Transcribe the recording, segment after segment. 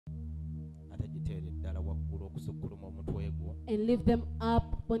and lift them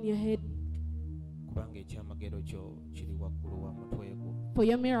up on your head. For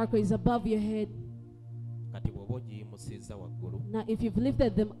your miracle is above your head. Now if you've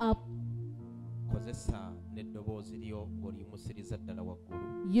lifted them up,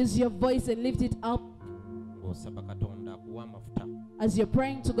 use your voice and lift it up as you're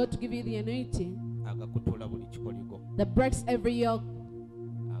praying to God to give you the anointing that breaks every yoke,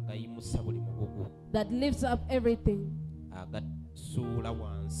 that lifts up everything,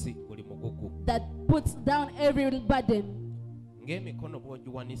 that puts down every burden.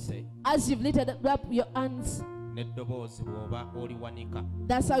 As you've lifted up your hands,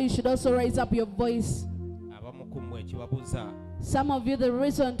 that's how you should also raise up your voice. Some of you, the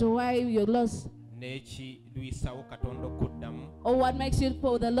reason to why you're lost, or what makes you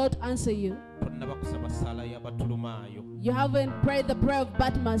for the Lord answer you, you haven't prayed the prayer of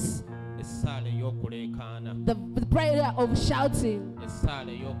Batmas, the prayer of shouting,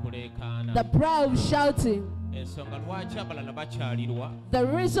 the prayer of shouting. The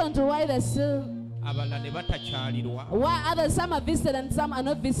reason to why they're still, why others, some are visited and some are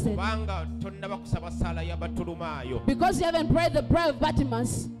not visited, because you haven't prayed the prayer of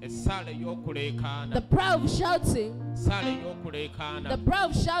Bartimaeus, the prayer of shouting, the prayer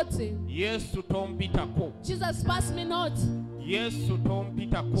of shouting. Jesus, pass me not.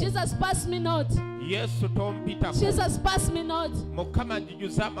 Jesus, pass me not. Jesus, pass me not.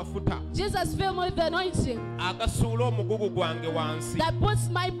 Jesus, fill me with the anointing that puts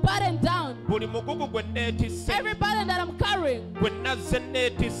my burden down. Every burden that I'm carrying,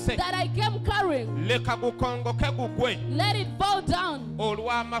 that I came carrying, let it fall down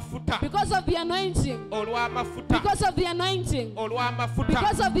because of the anointing. Because of the anointing.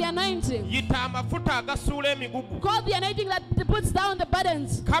 Because of the anointing. Call the anointing that puts down the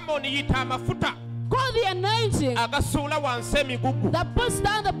burdens. Call the anointing that puts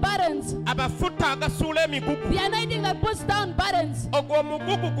down the burdens. The anointing that puts down burdens. That burden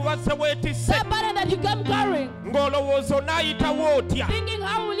that you come carrying. Thinking,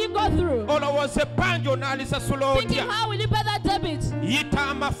 how will you go through? Thinking, how will you pay that debit?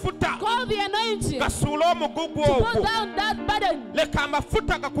 Call the anointing to pull down that burden. Let the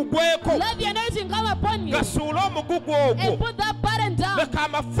anointing come upon you and put that burden down. Let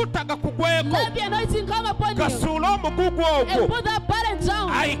the anointing come upon you and put that burden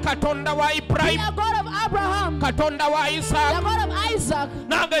down. The God of Abraham, the God of Isaac,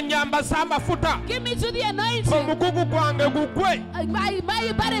 give me to the anointing. My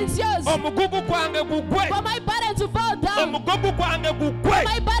burden is yours. For my burden to fall down. For my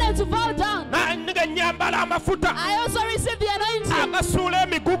burden to fall down. I also receive the anointing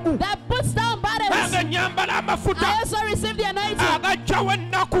that puts down burdens. I also receive the anointing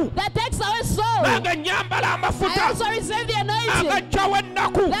that takes away soul. I also receive the anointing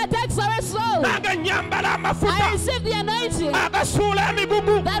that takes away soul. I receive the anointing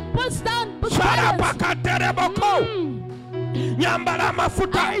that puts down burdens.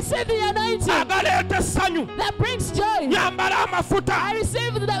 I receive the anointing that brings joy. I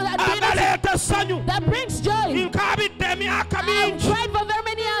receive the anointing that brings joy. I've tried for very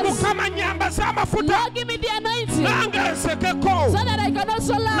many years. Lord, give me the anointing so that I can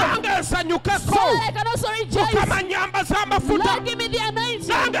also laugh, so that I can also rejoice. Lord, give me the anointing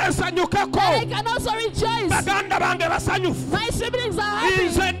that I can also rejoice. My siblings are happy.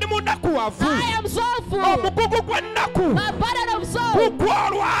 I am soulful. My burden of soul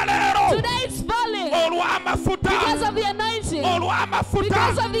today is falling because of the anointing.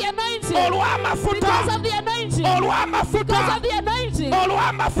 Because of the anointing. Because of the anointing. Because of the anointing. Because of the anointing.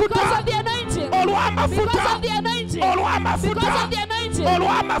 Because of the anointing. Because of the anointing.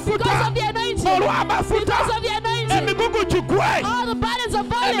 Because of the anointing. Because of the anointing. All the burdens are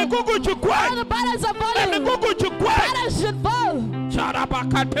falling. All the burdens are falling. Burdens should fall.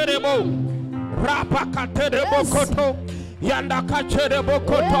 Yanda kachere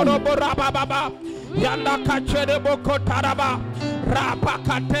boko torobo rababa. Yanda kachere boko taraba. Rapa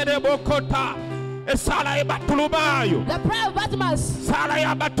katere boko ta. Esala ebatulumayo. The prayer of Batmas. Sala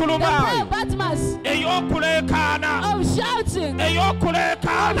ebatulumayo. The prayer of Batmas. Eyokule kana. Of shouting. Eyokule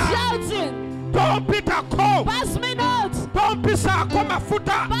kana. Of shouting. Don't pita ko. Pass me not. Don't pisa ko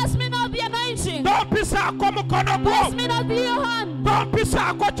mafuta. Pass me not the anointing. Don't pisa ko mukono ko. Pass me not your hand. Don't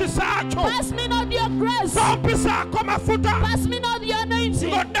pisa ko chisacho. Pass me not your grace. Don't pisa ko mafuta. Pass me not your anointing.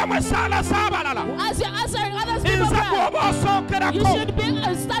 Godama sala sabalala. As you're answering others people's prayer, you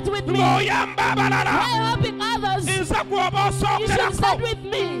should start with me. While helping others, you should start with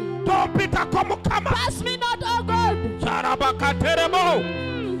me. Pass me not, oh God.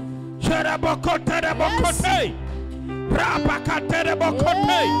 Sherebokote bokote. Rapakatere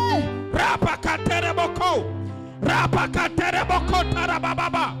bokote. Rapakatere boko. Rapakatere bokota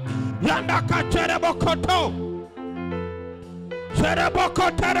rababa. Yanda katere bokoto.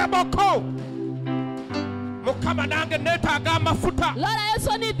 Sherebokote boko. Mukama nange netaga amafuta. Lord, I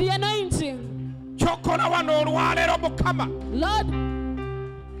also need the anointing. Chokola wano olwalero mukama. Lord,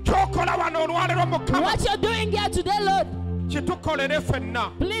 Chokola wano olwalero mukama. what you're doing here today, Lord, Chitukolere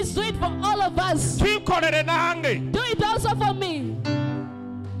fenna. please do it for all of us. Chinkolere nange. Do it also for me.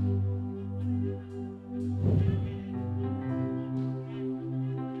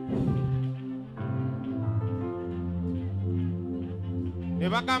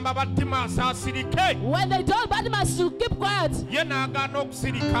 When they told Bartimaeus to keep quiet,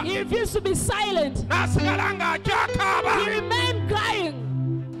 he refused to be silent. He remained crying.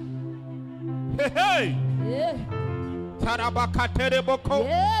 Hey, Yeah. Tarabakatereboko.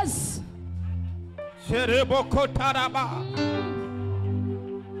 Yes. Shereboko taraba.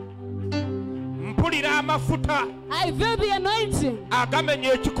 Mpulira amafuta. I feel the anointing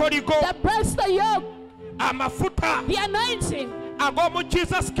Agamenye ekikoligo. that breaks the yoke. Amafuta. The anointing Agomu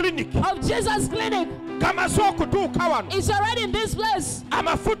Jesus Clinic. of Jesus Clinic Kamaso okutuuka wano. is already in this place.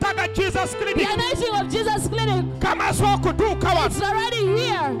 Amafuta ga Jesus The Clinic. anointing of Jesus Clinic Kamaso okutuuka wano. is already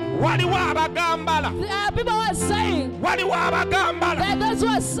here. Waliwo abagambala. There are people who are saying, Waliwo abagambala. there are those who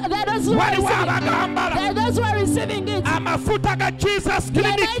are Waliwo receiving. abagambala. There are those who are receiving it. Amafuta ga Jesus The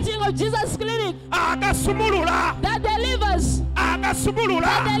Clinic. anointing of Jesus Clinic Agasumulula. that delivers. That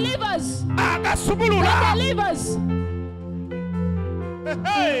Agasumulula. delivers. Agasumulula. That delivers.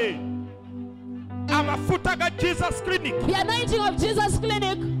 Hey. Amafuta ga Jesus Clinic. The anointing of Jesus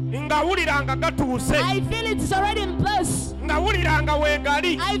Clinic, Ngawuliranga gatuuse. I feel it is already in place. Ngawuliranga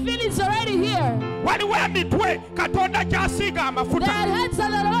wegali. I feel it's already here. Waliwo emitwe Katonda gy'asiiga There amafuta. are heads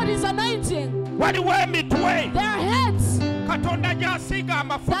that the Lord is anointing. Waliwo emitwe There are heads Katonda gy'asiiga that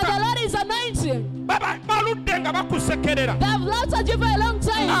the amafuta. Lord is anointing. Baludde nga bakusekerera. They have looked at you for a long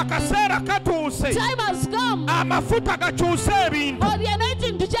time. Akaseera katuuse. Time has come Amafuta gakyuse ebintu. for the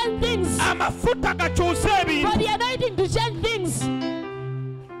anointing to change things. Amafuta gakyuse For ebintu. the anointing to change things.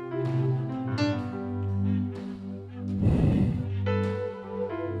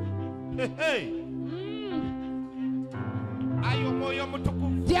 Hey. Ayo Mwoyo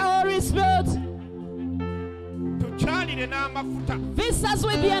Mutukuvu. Dear Holy Spirit, Tukyalire n'amafuta. visit us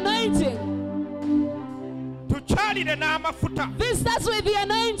with the anointing. Tukyalire n'amafuta. Visit us with the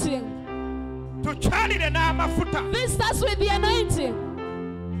anointing. Tukyalire n'amafuta. Visit us with the anointing.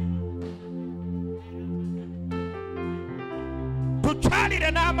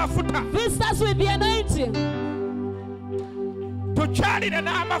 Tukyalire n'amafuta. Visit us with the anointing. Tukyalire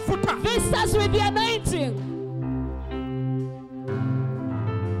n'amafuta. Visit us with the anointing.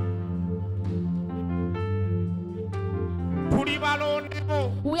 Tuli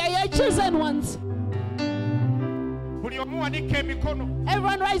balondebo. We are your chosen ones. Buli omu wanika emikono.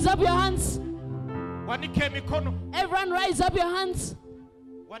 Everyone rise up your hands. Wanika emikono. Everyone rise up your hands.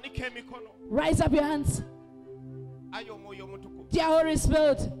 Wanika emikono. Rise up your hands. Ayo Mwoyo Mutukuvu. Dear Holy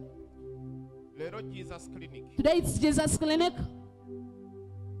Spirit, Leero Jesus Clinic. today it's Jesus Clinic.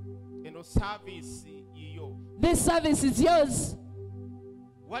 Eno service yiyo. This service is yours.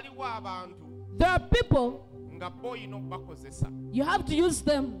 Waliwo abantu There are people, nga bo olina okubakozesa. you have to use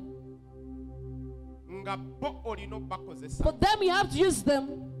them. Nga bo olina okubakozesa. For them, you have to use them.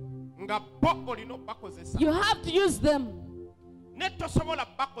 Nga bo olina okubakozesa. You have to use them. Ne tosobola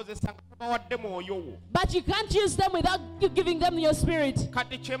bakozesa nga tabawadde mwoyo wo. But you can't use them without you giving them your spirit.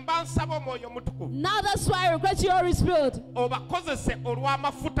 Kati kye mba nsaba Omwoyo Mutukuvu. Now that's why I request your Holy Spirit Obakozese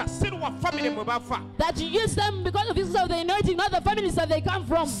olw'amafuta si lwa famire mwe bava. that you use them because of the anointing, not the families that they come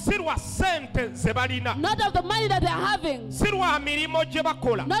from, Si lwa ssente ze balina. not of the money that they're having, Si lwa mirimu gye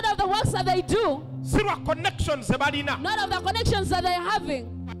bakola. not of the works that they do, Si lwa connections ze balina. not of the connections that they're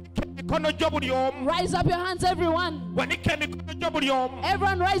having. Emikono gyo buli omu. Rise up your hands, everyone. Wanika emikono gyo buli omu.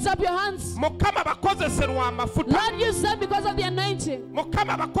 Everyone rise up your hands. Mukama bakozese lw'amafuta. Lord, use them because of the anointing.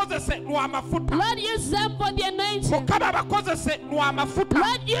 Mukama bakozese lw'amafuta. Lord, use them for the anointing. Mukama bakozese lw'amafuta.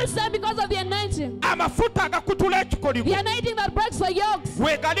 Lord, use them because of the anointing. Amafuta agakutula The ekikoligo. anointing that breaks the yokes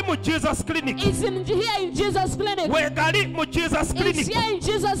Weegali mu Jesus Clinic. is in here in Jesus Clinic. Weegali mu Jesus It's Clinic. here in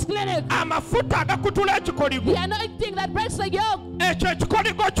Jesus Clinic. Amafuta agakutula ekikoligo. The anointing that breaks the yoke, Ekyo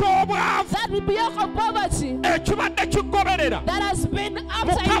ekikoligo ky'obwavu. that yoke of poverty Ekibadde kigoberera. that has been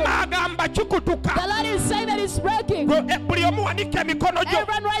after you. Mukama agamba kikutuka. The Lord is saying that it's breaking. Buli omu wanika emikono gyo.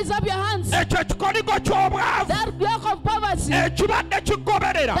 Everyone rise up your hands. Ekyo ekikoligo ky'obwavu. That yoke of poverty Ekibadde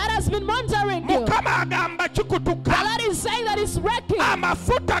kigoberera. that has been monitoring you. Mukama agamba kikutuka. The Lord is saying that it's breaking.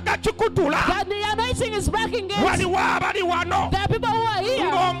 that the anointing is breaking it. There are people who are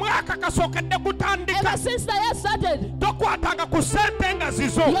here. Ever since the year started, you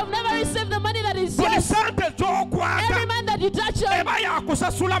have never received the money that is yours. Every man that you touch on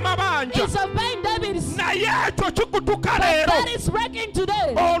is of paying debits. But that is breaking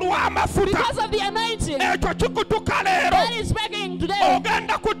today. Because of the anointing. That is breaking today.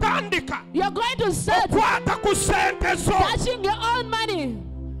 You're going to start touching your own money.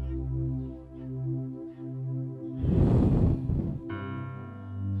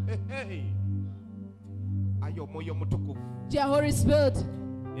 Dear Holy Spirit,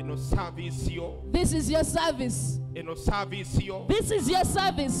 this is your service. This is your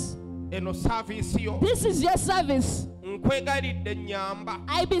service. This is your service.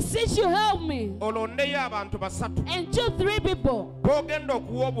 I beseech you, help me. And 2-3 people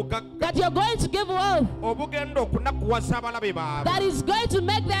that you're going to give wealth that is going to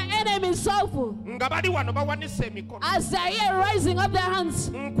make their enemies sorrowful as they are here raising up their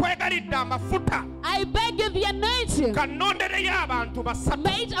hands. I beg you the anointing.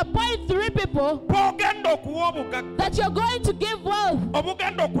 May it appoint 3 people that you're going to give wealth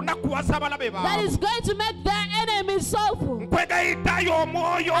that is going to make their enemies sorrowful.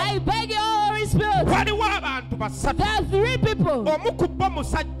 I beg you, Holy Spirit. There are 3 people.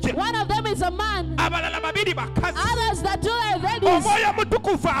 One of them is a man. Others that 2 are ladies. The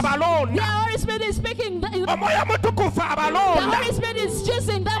Holy Spirit is speaking. The Holy Spirit is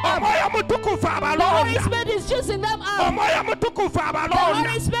choosing them up. The Holy Spirit is choosing them up. The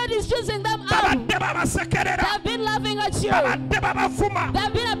Holy Spirit is choosing them up. They have been laughing at you. They have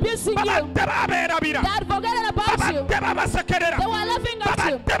been abusing you. They had forgotten about you. They were laughing at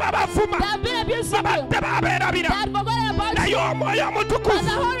you. They have been abusing you. They had forgotten about you. But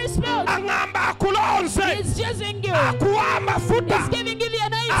the Holy Spirit is choosing you. He's giving you the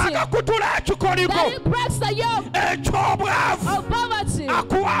anointing that it breaks the yoke of poverty. He's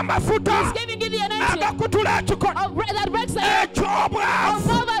giving you the anointing that breaks the yoke of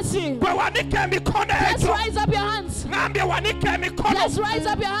poverty. Let's rise up your hands. Let's rise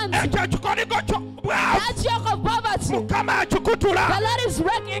up your hands. That yoke of poverty, the Lord is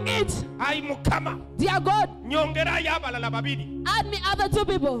wrecking it. Dear God, add me other 2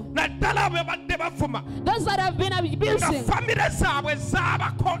 people. Those that have been abusing.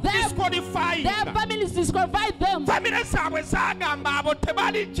 Their families disqualified them. Their families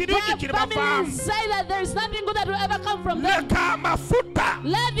say that there is nothing good that will ever come from them.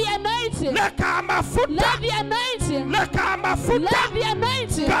 Let the anointing. Let the anointing. Let the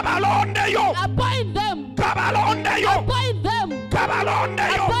anointing. Appoint them. Appoint them.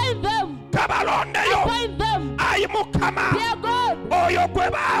 Appoint them. Appoint them. Dear God, they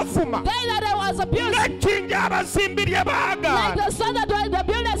that I was abused, like the son that the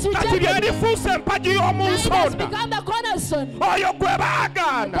builders rejected, has become the cornerstone. They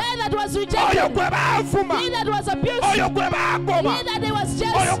that was rejected, he that was abused, he that they was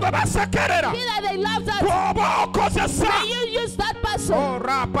just, he that they loved us, may you use that person.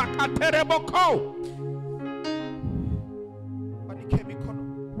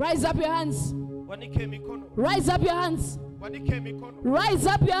 Rise up your hands. Rise up your hands. Rise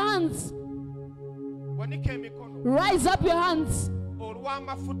up your hands. Rise up your hands.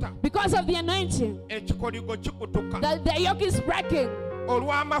 Because of the anointing, the yoke is breaking.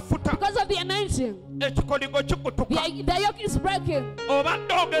 Because of the anointing, the yoke is breaking.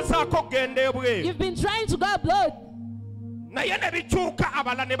 You've been trying to go abroad,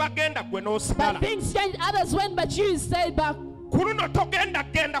 but things changed. Others went, but you stayed back. This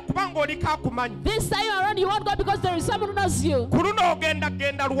time around you won't go because there is someone who knows you. This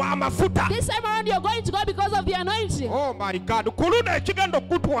time around you're going to go because of the anointing. Oh my God.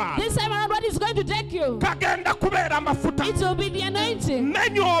 This time around what is going to take you? It will be the anointing. I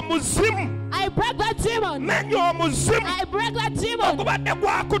break that demon. I break that demon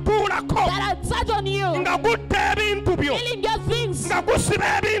that had sat on you, stealing your things. When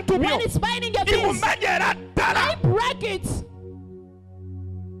it's binding your things, I break it.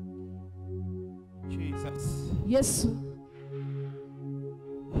 Jesus. Yes.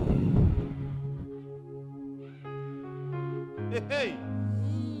 Hey.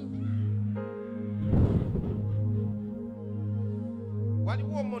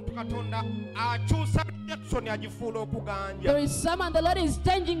 There is someone, the Lord is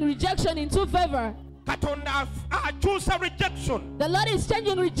changing rejection into favor. The Lord is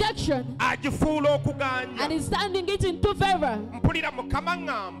changing rejection and is turning it into favor.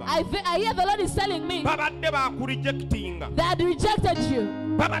 I hear the Lord is telling me they had rejected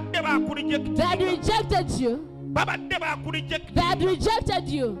you. They had rejected you. They had rejected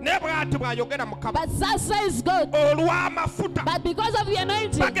you. But thus says God. But because of the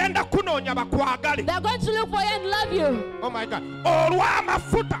anointing, they are going to look for you and love you. Oh my God.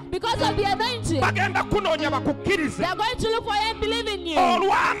 Because of the anointing, they are going to look for you and believe in you.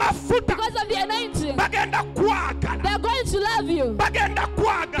 Because of the anointing, they are going to love you. They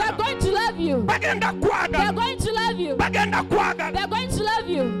are going to love you. They are going to love you. They are going to love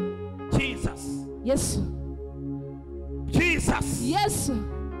you. Jesus. Yes. Jesus. Yes.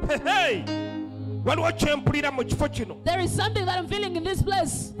 Hey. There is something that I'm feeling in this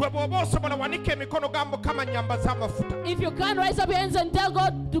place. If you can't raise up your hands and tell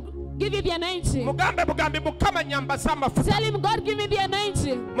God to give you the anointing, tell him, God, give me the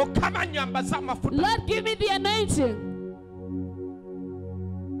anointing. Lord, give me the anointing.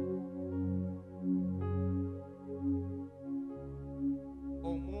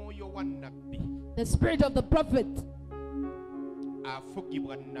 The spirit of the prophet.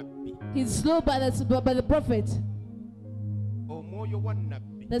 He's slowed by the prophet.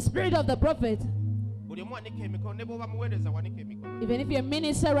 The spirit of the prophet. Even if you're a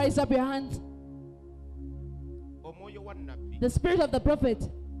minister, raise up your hand. The spirit of the prophet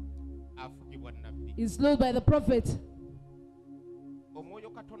is slowed by the prophet.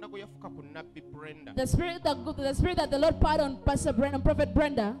 The spirit that the Lord poured on Pastor Brenda, Prophet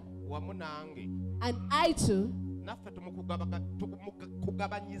Brenda, and I too,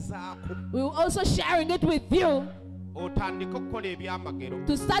 we will also sharing it with you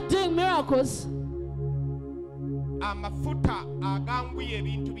to start doing miracles. The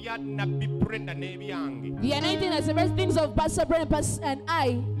anointing that separates things of Pastor Brenda and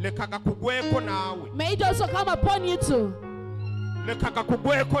I, may it also come upon you too. May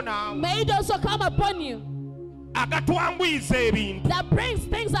it also come upon you. That brings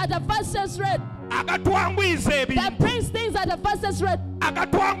things at the fastest rate. That brings things at the fastest rate.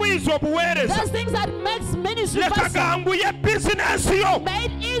 Those things that makes ministry faster. May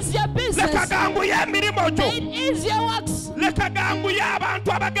it ease your business. May it ease your works. May it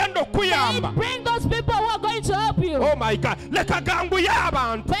bring those people who are going to help you. Oh my God. May it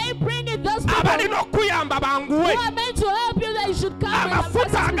bring in those people who are meant to help you, that you should come. The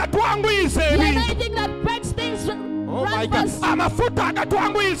anointing that breaks things. Oh my God. The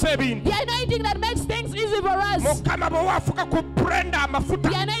anointing that makes things easy for us. The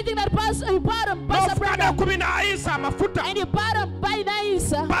anointing that passes Pastor Brenda. And you part of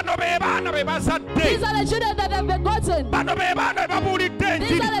Binaisa. These are the children that have been begotten.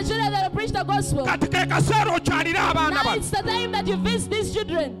 These are the children that have preached the gospel. Now it's the time that you visit these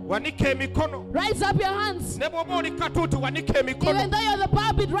children. Raise up your hands. Even though you're the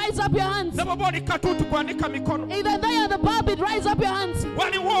pulpit, raise up your hands. Even though you're the pulpit, raise up your hands.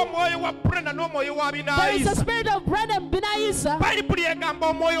 There is a spirit of Brenda and Binaisa.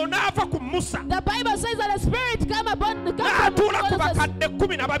 The Bible says that the spirit come upon the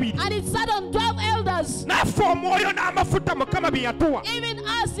and it sat on 12 elders. Even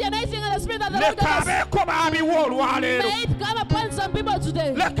us, the anointing of the spirit of the Lord God, may it come upon some people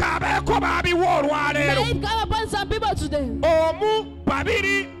today. May it come upon some people today.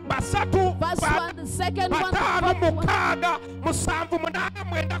 Verse 1, the second one,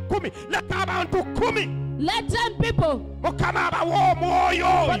 let 10 people. For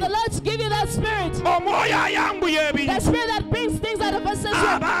the Lord to give you that spirit. The spirit that brings things out of us. 10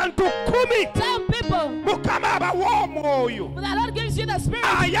 people. For the Lord gives you the spirit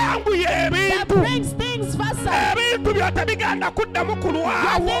that brings things faster. Your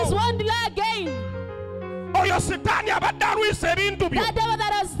things won't delay again. That devil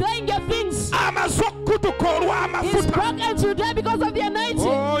that has slain your things is broken today because of the anointing. The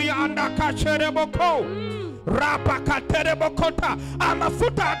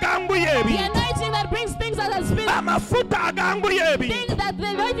anointing that brings things that has been. The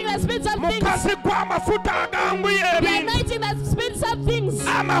anointing that spins up things. The anointing that spins up things. The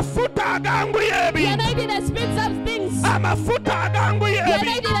anointing that spins up things. The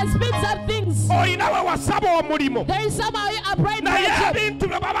anointing that spins up things. There is somehow you are praying for a job,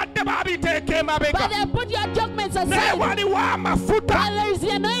 but they put your judgments aside. But there is the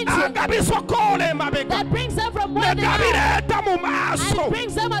anointing that brings them from where they are and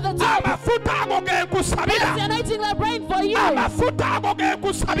brings them at the top. That's the anointing that praying for you. That's the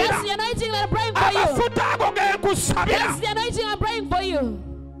anointing that praying for you. That's the anointing I'm praying for you.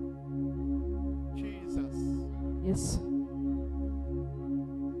 Jesus. Yes.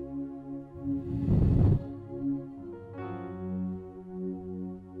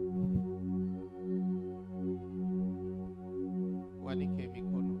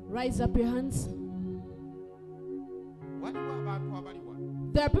 Rise up your hands.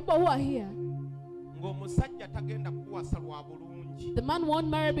 There are people who are here. The man won't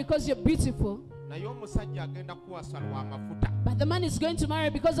marry because you're beautiful. But the man is going to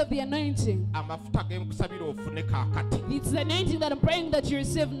marry because of the anointing. It's the anointing that I'm praying that you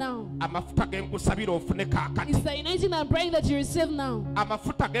receive now. It's the anointing that I'm praying that you receive now. The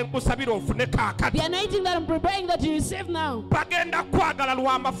anointing that I'm praying that you receive now.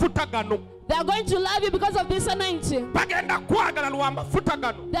 They are going to love you because of this anointing. They are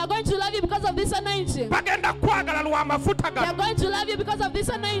going to love you because of this anointing. They are going to love you because of this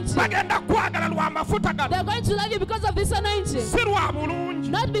anointing. They are going to love you because of this anointing.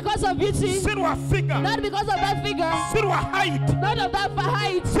 Not because of beauty. Not because of that figure. Not of that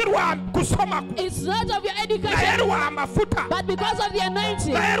height. It's not of your education. But because of the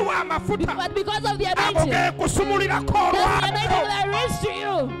anointing. But because of the anointing. That's the anointing that reaches to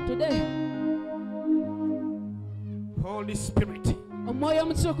you today. Holy Spirit.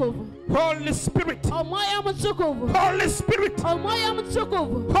 Holy Spirit. Holy Spirit. Holy Spirit.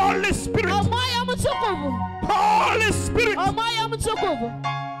 Holy Spirit. Holy Spirit. Holy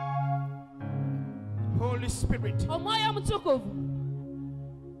Spirit. Holy Spirit.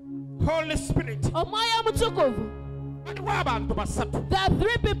 Holy Spirit. There are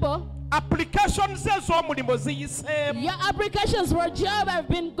 3 people. Applications Your applications for a job have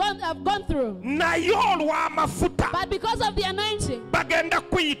gone through. But because of the anointing,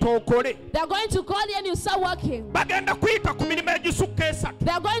 they're going to call you and you start working. They're going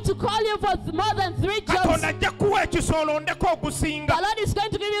to call you for more than 3 jobs. The Lord is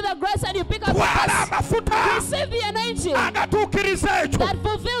going to give you the grace and you pick up the grace. Receive the anointing that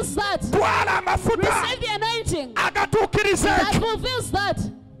fulfills that. Receive the anointing that fulfills that.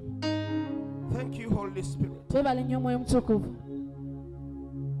 Thank you, Holy Spirit.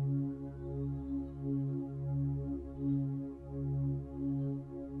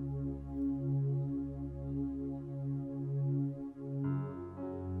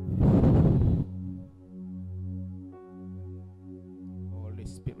 Holy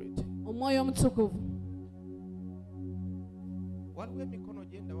Spirit.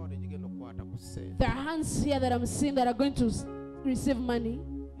 There are hands here that I'm seeing that are going to receive money.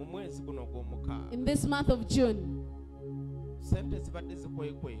 In this month of June,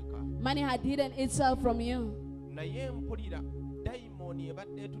 money had hidden itself from you.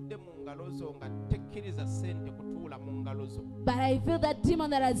 But I feel that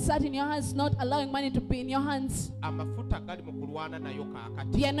demon that has sat in your hands, not allowing money to be in your hands. The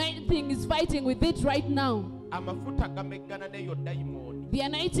anointing is fighting with it right now. The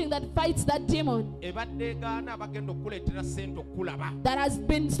anointing that fights that demon that has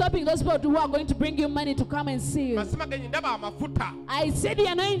been stopping those people who are going to bring you money to come and see you. I see the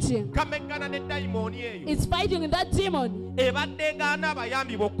anointing. It's fighting with that demon that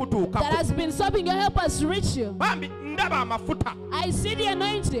has been stopping your helpers to reach you. I see the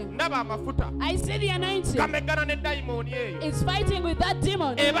anointing. I see the anointing. It's fighting with that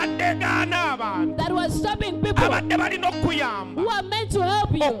demon that was stopping people who are meant to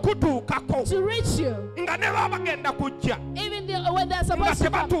help you, to reach you. Even when they're supposed to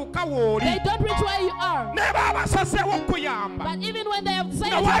come, they don't reach where you are. But even when they have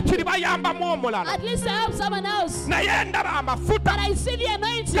decided at least to help someone else. But I see the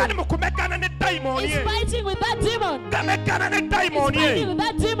anointing. It's fighting with that demon. It's fighting with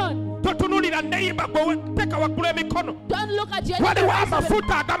that demon. Don't look at your neighbor.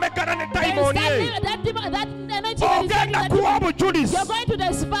 That energy that is you're going to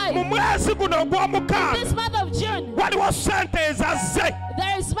testify. In this month of June, there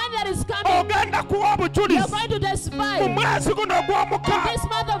is money that is coming. You're going to testify. In this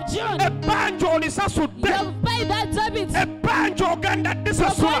month of June, you'll pay that debit. You're going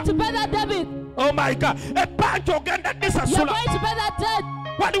to pay that debit. Oh my God. You're going to pay that debt.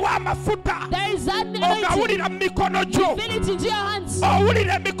 There is that anointing. You feel it into your hands. You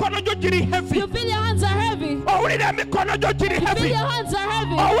feel your hands are heavy. You feel your hands are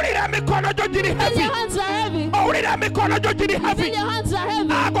heavy. You feel your hands are heavy. You feel your hands are heavy.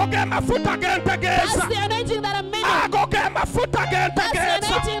 That's the anointing that I'm meaning. That's the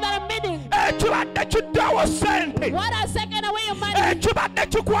anointing that I'm meaning. What has taken away your money?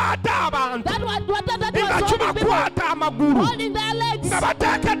 That was holding their legs.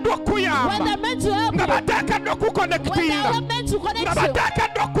 When they're meant to help you. When they're meant to connect you. When they're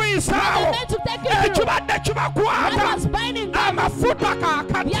meant to take you through. What was binding them? The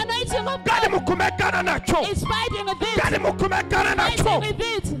anointing of God is fighting with it. Fighting with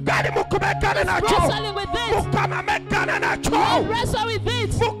it. It's wrestling with it. Lord, wrestle with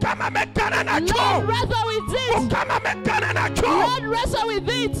it. Lord, wrestle with it. Lord, wrestle with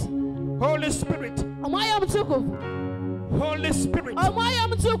it. Holy Spirit. Omwoyo omutukuvu. Holy Spirit. Omwoyo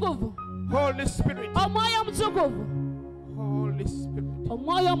omutukuvu. Holy Spirit. Omwoyo omutukuvu. Holy Spirit.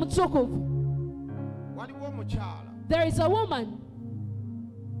 Omwoyo omutukuvu. Waliwo omukyala. There is a woman.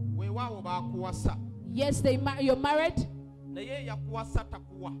 Weewaawo baakuwasa. Yes, you're married. Naye yakuwasa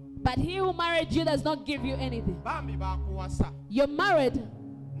takuwa. But he who married you does not give you anything. Bambi baakuwasa. You're married.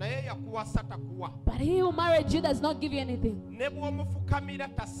 Naye yakuwasa takuwa. But he who married you does not give you anything. Ne bw'omufukamira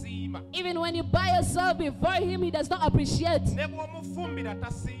tasiima. Even when you buy yourself before him, he does not appreciate. Ne bw'omufumbira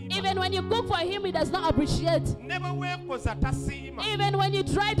tasiima. Even when you cook for him, he does not appreciate. Ne bwe weekoza tasiima. Even when you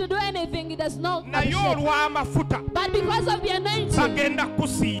try to do anything, he does not Naye appreciate. olw'amafuta. But because of the anointing, bagenda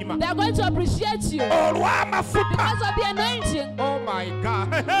kusiima. they are going to appreciate you. Olw'amafuta. Because of the anointing. Oh my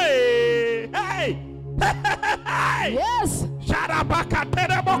God. Hey, hey. Yes. Because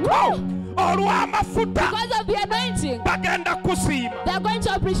Because of the anointing, they are going to appreciate you. They are going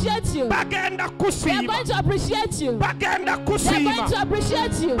to appreciate you. They are going to appreciate you. They are going to appreciate you. They are going to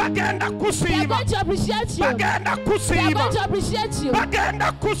appreciate you. They are going to appreciate you. They are going to appreciate you. They are going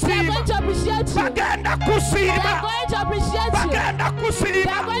to appreciate you. They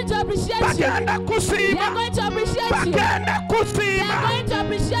are going to appreciate you. They are going to appreciate you. They are going to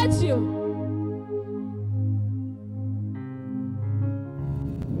appreciate you.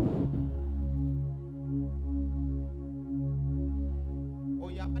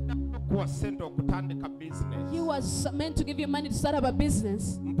 He was meant to give you money to start up a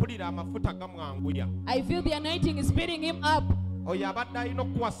business. I feel the anointing is speeding him up.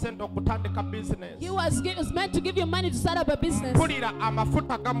 He was meant to give you money to start up a business. I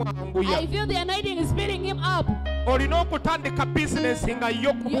feel the anointing is speeding him up. You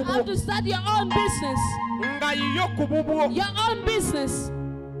have to start your own business. Your own business.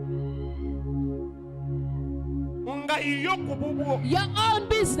 Your own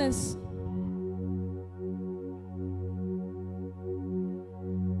business.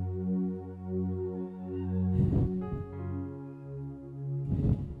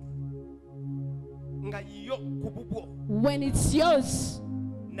 When it's yours.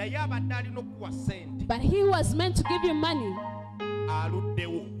 But he was meant to give you money.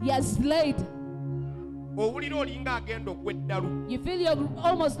 He has delayed. You feel you're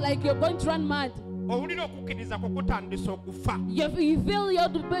almost like you're going to run mad. You feel your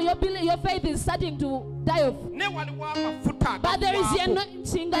faith is starting to die off. But there is the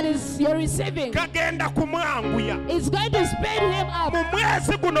anointing that you're receiving. It's going to speed him up.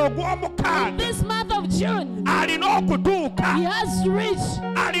 In this month of June, he has to reach. He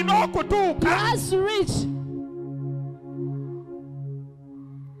has to reach.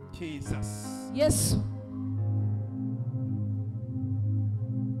 Jesus. Yes.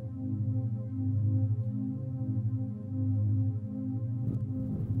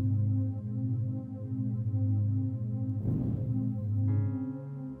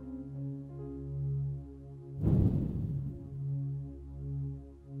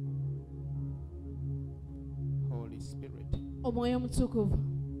 Omwoyo omutukuvu.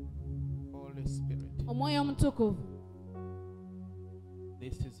 Holy Spirit. Omwoyo omutukuvu.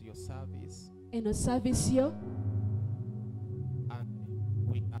 This is your service. Eno service yo. And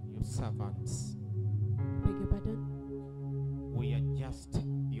we are your servants. Beg your pardon? We are just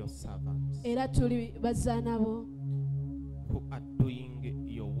your servants. Era tuli bazaana bo. Who are doing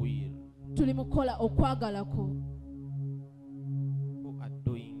your will. Tuli mukola okwagalako. Who are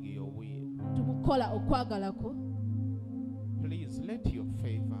doing your will. Tumukola okwagalako. Please let your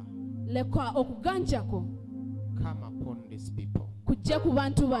favor lekwa okuganjako come upon these people. Kujja ku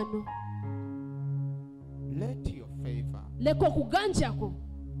bantu bano. Let your favor lekwa okuganjako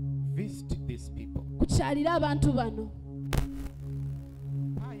visit these people. Kukyalira abantu bano.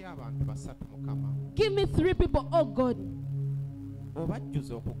 Give me 3 people, oh God,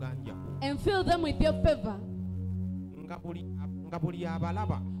 and fill them with your favor.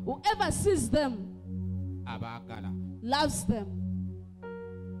 Whoever sees them loves them.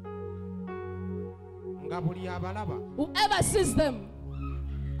 Whoever sees them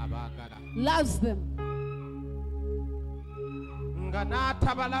loves them.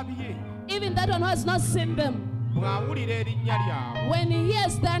 Even that one who has not seen them, when he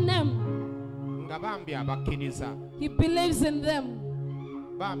hears their name, he believes in them.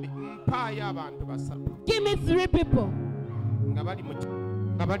 Give me 3 people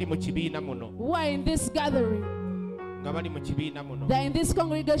who are in this gathering. They are in this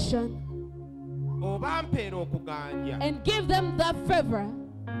congregation. And give them that favor.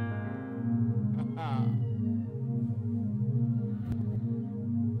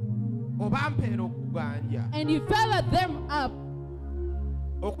 and you favor them up,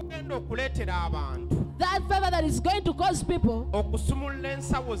 that favor that is going to cause people to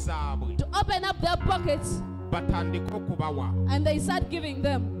open up their pockets and they start giving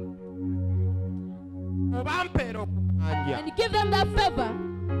them. And you give them that favor.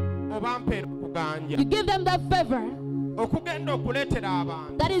 You give them that favor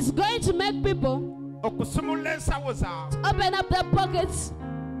that is going to make people open up their pockets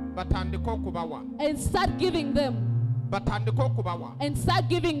and start giving them. And start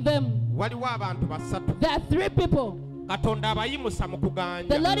giving them. There are 3 people.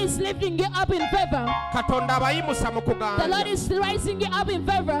 The Lord is lifting you up in favor. The Lord is raising you up in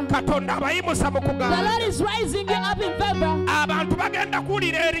favor. The Lord is raising you up in favor.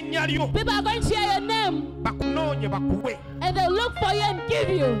 People are going to hear your name. And they'll look for you and give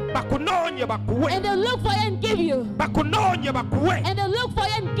you. And they'll look for you and give you. And they'll look for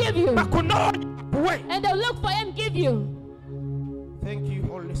you and give you. And they'll look for you and give you. Thank you,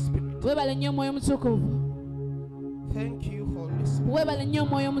 Holy Spirit. Thank you, Holy Spirit.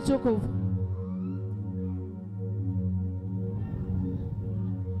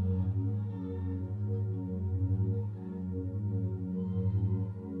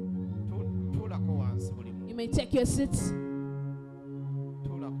 You may take your seats.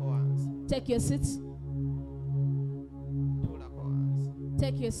 Take your seats.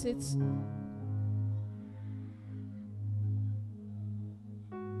 Take your seats.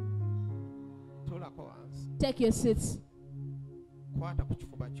 Take your seats.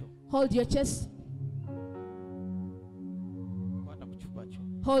 Hold your chest.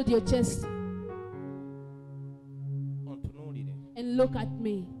 Hold your chest. And look at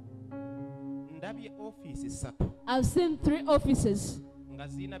me. I've seen 3 offices.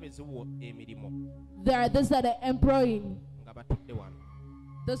 There are those that are employing.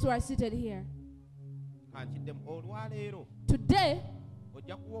 Those who are seated here. Today,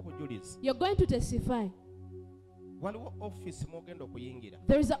 you're going to testify.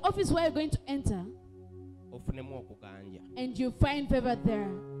 There is an office where you're going to enter and you find favor there.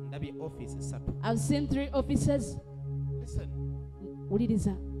 I've seen 3 offices. What it is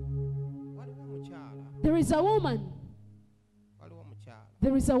that? There is a woman.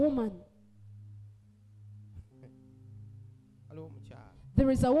 There is a woman.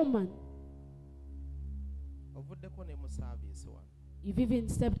 There is a woman. You've even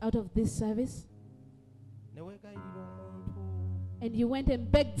stepped out of this service and you went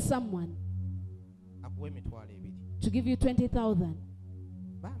and begged someone to give you 20,000.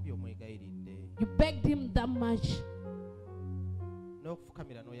 You begged him that much.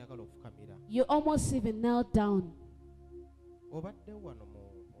 You almost even knelt down.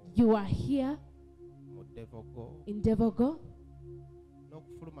 You are here in Devogo.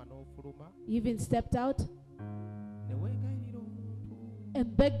 You even stepped out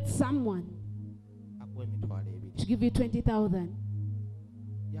and begged someone to give you 20,000.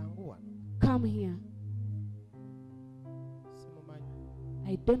 Come here.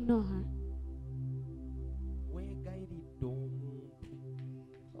 I don't know her.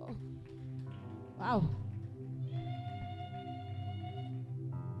 Oh. Wow.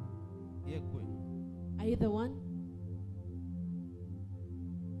 Are you the one?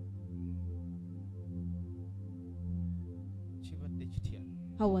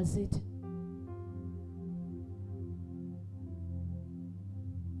 How was it?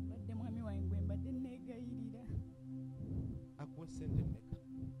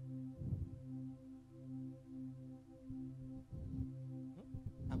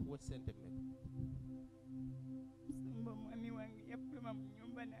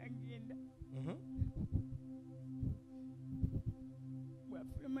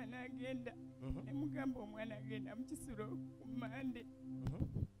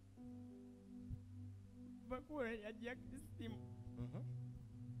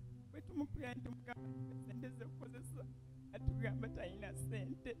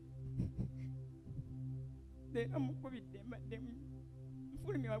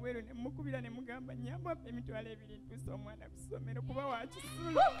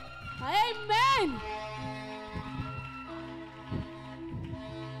 Amen.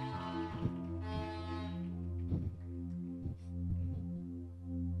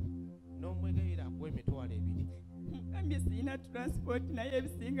 Transport na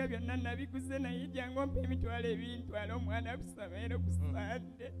ebisinga byonna nabiguze naye jangu mpe emitwalo ebintwala omwana kusomero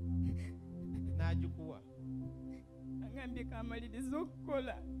kusande n'agikuwa angambye kamaliriza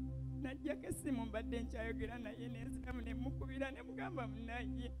okukola najjako essimu mbadde nkyayogera naye nenziramu ne mukubira ne mugamba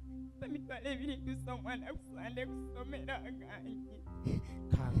munaye emitwalo ebiri tusa omwana kusande kusomera ganye.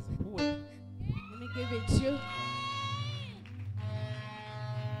 Let me give it to you.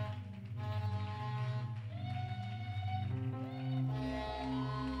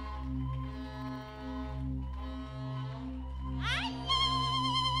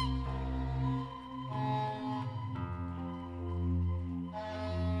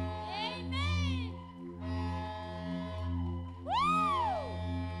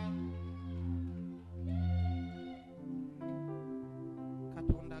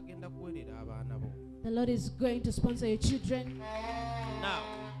 The Lord is going to sponsor your children. Now,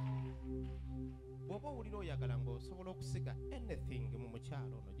 if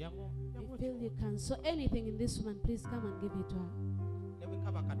you feel you can sow anything in this woman, please come and give it to her.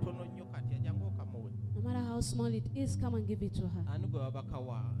 No matter how small it is, come and give it to her.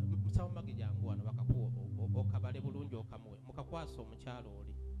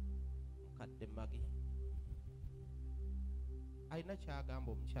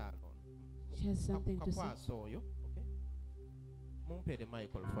 She has something to say. Mumpe the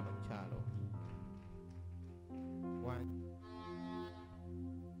microphone mchalo. One.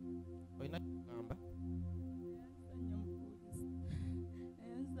 Oina kamba.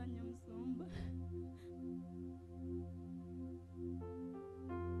 Ensanya musumba.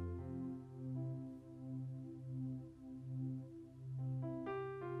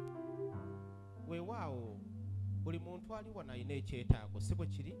 Weewaawo buli muntu ali wano alina ekyetaago si bwe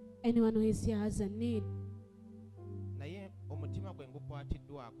kiri. Anyone who is here has a need. Naye omutima gwe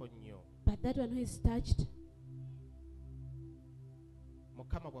ngukwatiddwako nnyo. But that one who is touched,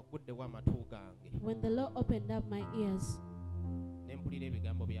 Mukama bw'agguddewo amatu gange. when the Lord opened up my ears, Ne mpulira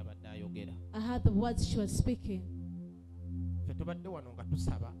ebigambo by'abadde ayogera. I heard the words she was speaking. Ffe tubadde wano nga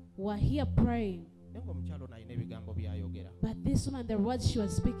tusaba. We are here praying. Naye ng'omukyalo n'alina ebigambo by'ayogera. But this woman, the words she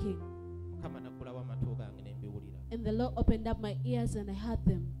was speaking, Mukama n'aggulawo amatu gange ne mbiwulira. and the Lord opened up my ears and I heard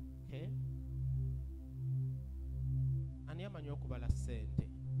them. Okay? Ani amanyi okubala ssente?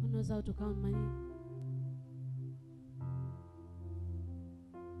 Who knows how to count money?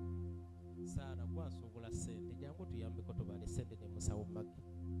 Saara gwasuubula ssente jangu tuyambeko tubale ssente ne musawo magi.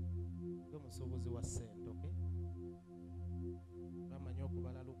 Gwe musuubuzi wa ssente, okay? Bamanyi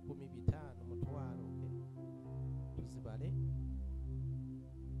okubala 1,500 mutwalo, okay? Tuzibale.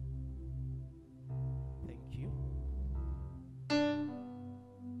 Thank you.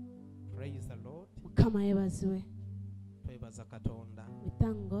 Praise the Lord. Mukama yebaziwe. Twebaza Katonda We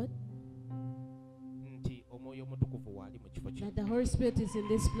thank God nti omwoyo omutukuvu waali mu kifo kino. that the Holy Spirit is in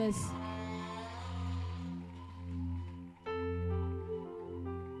this place.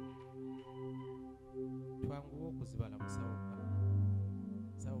 Twanguwa okuzibala musawo.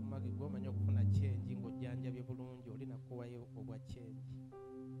 Musawo magi gw'omanyi okufuna kyenji ng'ojjanjabye bulungi oli nakuwayo obwa kyenji.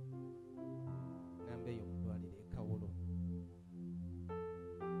 Ngamba eyo mudwalire ekawulo.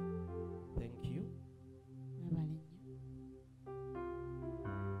 Thank you. Mwebale nnyo.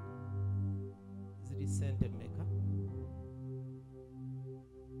 Ziri ssente mmeka?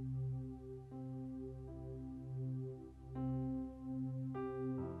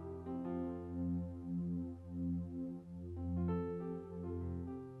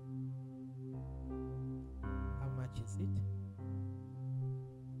 How much is it?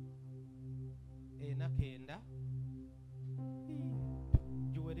 Kenda.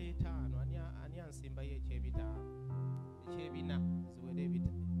 Giwere 5. Ani ansimbayo ekyebitaano. Ekyebina ziwere 5.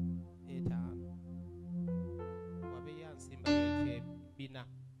 Wabeyo ansimbayo ekyebina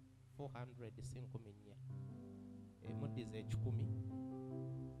 400 si 1,000. Emuddiza 10.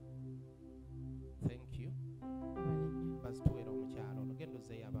 Thank you. Mwebale nnyo. Bazituweera omukyalo ono genda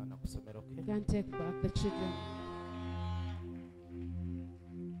ozzeeyo abaana ku ssomero, okay? You can take back the children.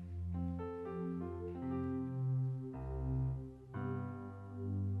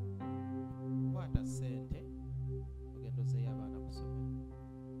 Kwata ssente ogenda ozzeeyo abaana ku ssomero.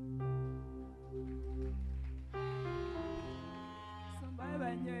 Sumba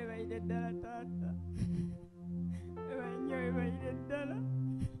ebannyo bebayire ddala taata. Ebannyo bebayire ddala.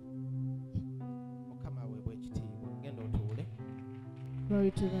 Mukama aweebwa ekitiibwa. Genda otuule.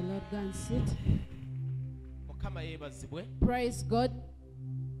 Glory to the Lord. Go and sit. Mukama yeebazibwe. Praise God.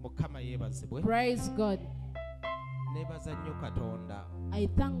 Mukama yeebazibwe. Praise God. Neebaza nnyo Katonda I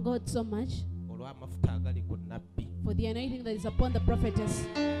thank God so much olw'amafuta agali ku nnabbi. for the anointing that is upon the prophetess.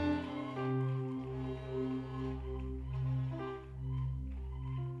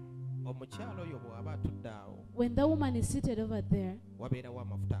 Omukyalo oyo bw'aba atudde awo When the woman is seated over there, wabeerawo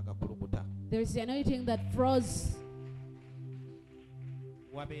amafuta agakulukuta. there is the anointing that flows.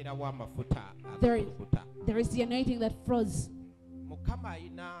 wabeerawo amafuta There is the anointing that flows. Mukama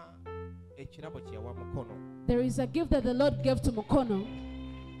alina ekirabo kye yawa Mukono. There is a gift that the Lord gave to Mukono.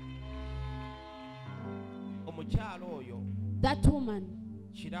 Omukyala oyo That woman,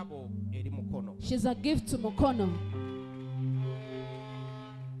 kirabo eri Mukono. she's a gift to Mukono.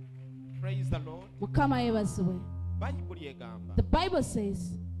 Praise the Lord. Mukama yebazibwe. Bayibuli egamba The Bible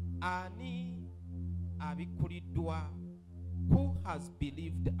says, ani abikuliddwa, who has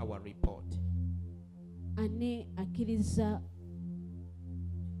believed our report? ani akkiriza,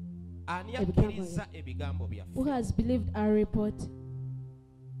 Ani akkiriza ebigambo byaffe? who has believed our report,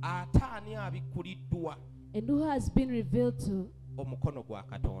 Ate ani abikuliddwa and who has been revealed to omukono gwa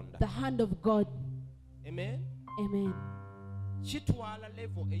Katonda? the hand of God. Amen. Amen. Kitwala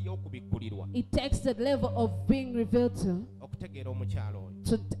level ey'okubikkulirwa It takes the level of being revealed to okutegeera omukyala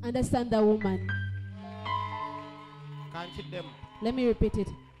oyo. understand the woman. Kankiddemu. Let me repeat it.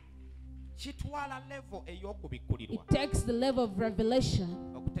 Kitwala level ey'okubikkulirwa It takes the level of revelation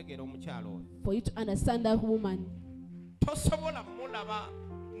okutegeera omukyala oyo. for you to understand that woman. Tosobola mulaba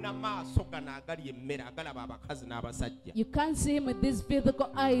n'amaaso gano agali emmere agalaba abakazi n'abasajja You can't see him with these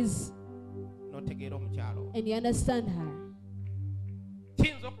physical eyes n'otegeera omukyala oyo. and you understand her.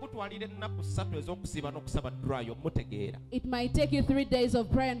 Kiyinza okukutwalira ennaku 3 ez'okusiiba n'okusaba dry omutegeera. It might take you 3 days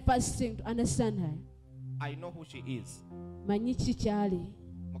of prayer and fasting to understand her. I know who she is. Manyi kikyali.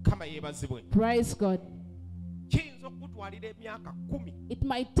 Mukama yeebazibwe. Praise God. Kiyinza okukutwalira emyaka 10 It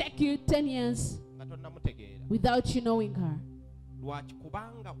might take you 10 years nga tonnamutegeera. without you knowing her. Lwaki?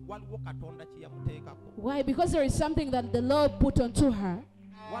 Kubanga waliwo Katonda kye yamuteekako. Why? Because there is something that the Lord put onto her.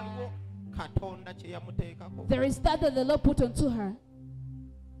 Waliwo Katonda kye yamuteekako. There is that the Lord put onto her.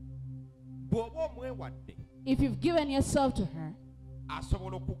 Bw'oba omwewadde, If you've given yourself to her,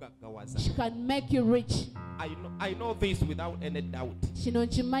 asobola okugaggawaza. she can make you rich. I know this without any doubt. Kino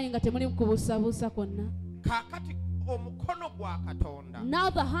nkimanyi nga temuli kubuusabuusa kwonna. Kaakati omukono gwa Katonda Now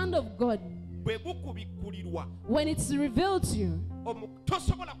the hand of God, bwe gukubikkulirwa, when it's revealed to you,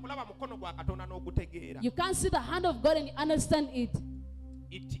 tosobola kulaba mukono gwa Katonda n'ogutegeera. you can't see the hand of God and you understand it.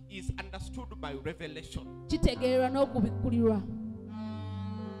 It is understood by revelation. Kitegeerwa n'okubikkulirwa.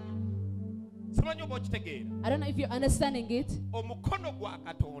 Simanyi oba okitegeera. I don't know if you're understanding it. Omukono gwa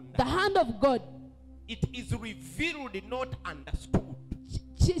Katonda, The hand of God, it is revealed, not understood.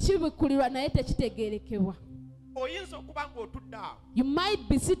 kibikkulirwa naye tekitegeerekebwa. Oyinza okuba ng'otudde awo You might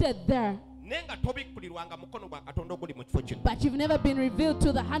be seated there, naye nga tobikkulirwanga mukono gwa Katonda oguli mu kifo kino. but you've never been revealed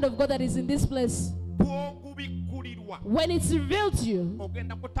to the hand of God that is in this place. Bw'ogubikkulirwa, When it's revealed to you,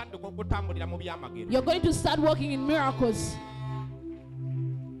 ogenda kutandika okutambulira mu byamagero. you're going to start walking in miracles.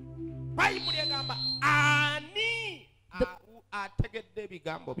 Bayibuli egamba ani ategedde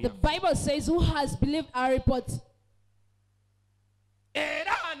ebigambo The byaffe, Bible says, who has believed our report?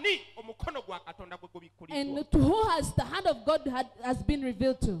 era ani omukono gwa Katonda gwe gubikkulirwa. And to who has the hand of God has been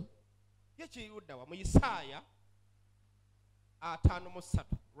revealed to? Ye kiyudda wa mu Isaaya 53,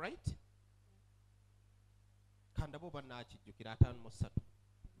 right? Kandaba oba naakijjukira 53.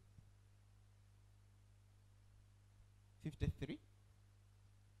 53.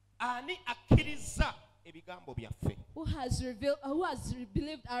 Ani akkiriza ebigambo byaffe? Who has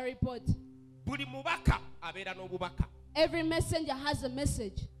believed our report? Buli mubaka abeera n'obubaka. Every messenger has a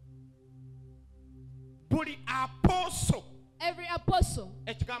message. Buli apostle, Every apostle.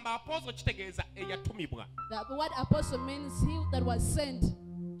 ekigambo apostle kitegeeza eyatumibwa. The word apostle means he that was sent.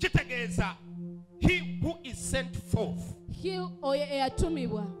 Kitegeeza he who is sent forth. He or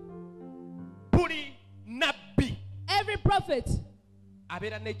eyatumibwa. Buli nabbi Every prophet,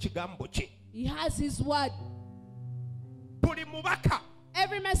 abeera n'ekigambo kye. he has his word. Buli mubaka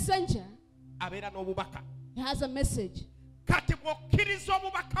Every messenger, abeera n'obubaka. he has a message. Kati bw'okkiriza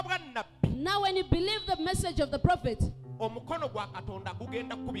obubaka bwa nabbi, Now when you believe the message of the prophet, omukono gwa Katonda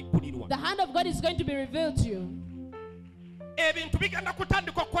gugenda kubikkulirwa. the hand of God is going to be revealed to you. Ebintu bigenda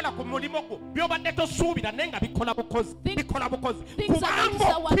kutandika okukola ku mulimo gwo by'obadde tosuubira naye nga bikola bukozi. Bikola bukozi. Things are going to Kubanga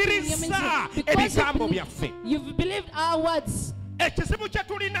start working in your okkiriza ministry because ebigambo byaffe. you've believed our words. Ekizibu kye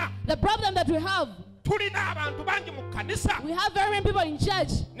tulina, The problem that we have, tulina abantu bangi mu kkanisa we have very many people in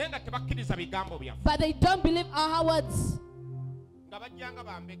church, naye nga tebakkiriza bigambo byaffe. but they don't believe our words. Nga bajjanga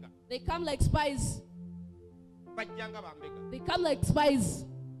bambega. They come like spies. Bajjanga bambega. They come like spies.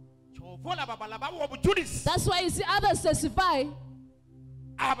 Kyova olaba balabawo obujulizi. That's why you see others testify.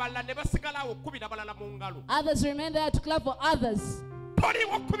 Abalala ne basigala awo okkubira abalala mu ngalo. Others remain there to clap for others.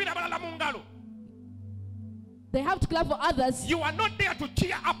 Toliwo okkubira abalala mu ngalo. They have to clap for others. You are not there to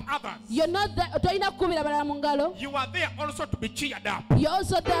cheer up others. You're not there. You are there also to be cheered up. You're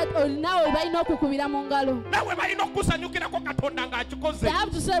also there now. They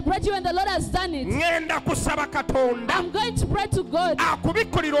have to celebrate you when the Lord has done it. I'm going to pray to God to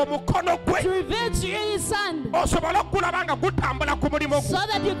reveal to you His Son, so that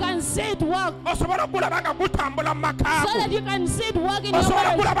you can see it work, so that you can see it work in your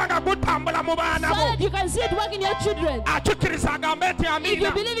marriage, so that you can see it work in your children. If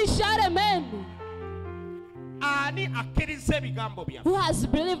you believe it, shout amen. Who has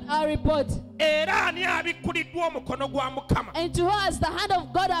believed our report? And to who has the hand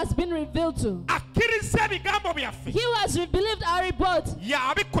of God has been revealed to? He who has believed our report is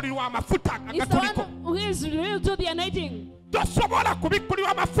the one who is revealed to the anointing. You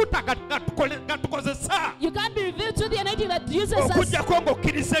can't be revealed to the anointing that uses us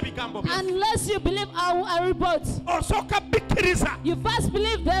unless you believe our reports. You first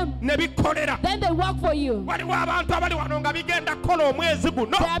believe them, then they work for you. There are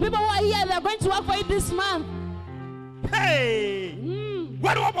people who are here, they are going to work for you this month. Hey!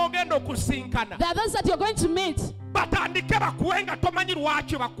 There are those that you're going to meet. And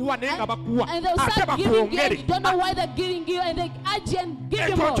they'll start giving you, you don't know why they're giving you, and they urgent give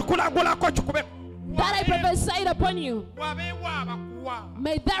you more. That I prophesied upon you.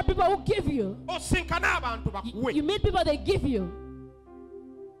 May there are people who give you. You meet people, they give you.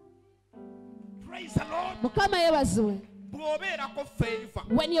 Praise the Lord.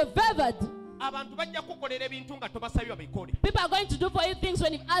 When you're favored, people are going to do for you things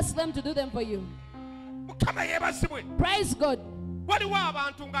when you ask them to do them for you. Praise God.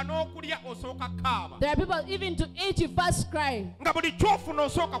 There are people, even to eat you first cry.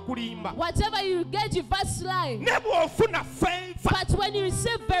 Whatever you get you first lie. But when you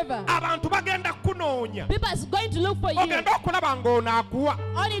receive favor, people are going to look for you.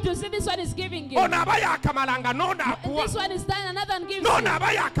 Only to see this one is giving you. And this one is done, another one gives you. Another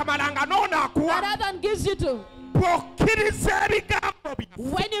one gives you too.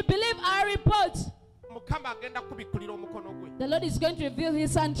 When you believe our report, the Lord is going to reveal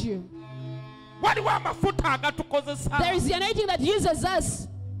His Son to you. There is the anointing that uses us.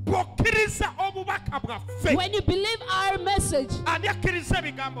 When you believe our message,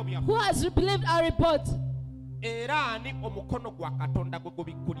 who has believed our report?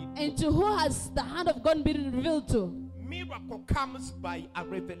 And to who has the hand of God been revealed to? Miracle comes by a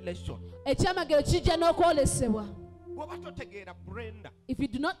revelation. If you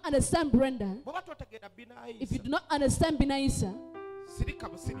do not understand Brenda, if you do not understand Binaisa,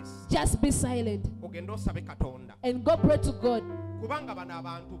 just be silent and go pray to God.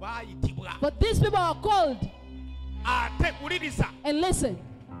 But these people are called. And listen,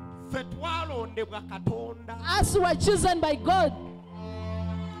 as we are chosen by God,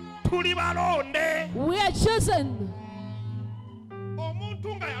 we are chosen.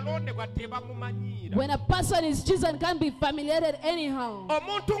 When a person is chosen, can't be familiated anyhow.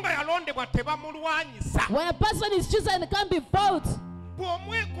 When a person is chosen, can't be fought.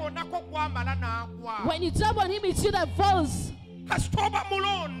 When you tap on him, it's you that falls.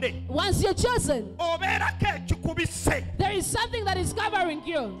 Once you're chosen, there is something that is covering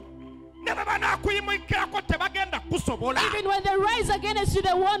you. Even when they rise against you,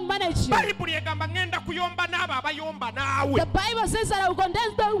 they won't manage you. The Bible says that I will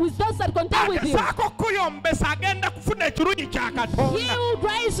contend with those that contend with you. He who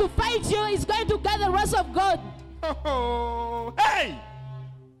tries to fight you is going to get the wrath of God. Oh, hey!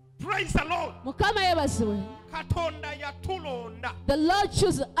 Praise the Lord. The Lord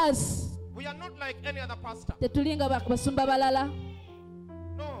chooses us. We are not like any other pastor.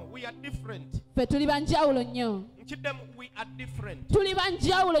 No, we are different. We are different.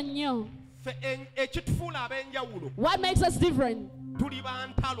 What makes us different?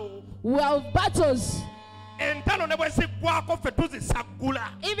 We have battles.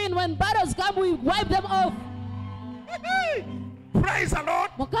 Even when battles come, we wipe them off. Praise the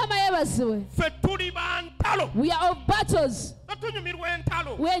Lord. We are of battles.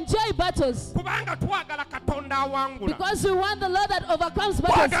 We enjoy battles because we want the Lord that overcomes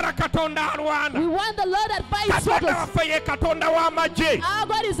battles. We want the Lord that fights battles. Our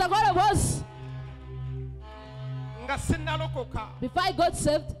God is the God of hosts. Before I got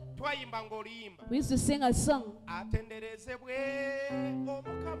saved, we used to sing a song.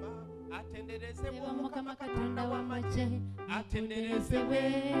 Atenderezebwe Omukama Katonda w'amagye, atenderezebwe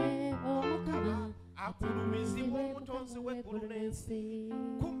Omukama, akulumizibwe omutonzi w'eggulu n'ensi.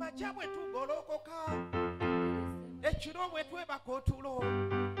 Ku makya bwe tugolokoka, ekiro bwe twebaka otulo,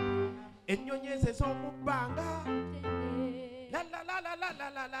 ennyonyi ezo ez'omu bbanga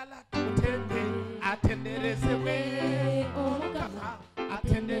atenderezebwe omukama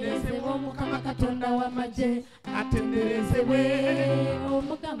atenderezebwe omukama katonda w'amagye atenderezebwe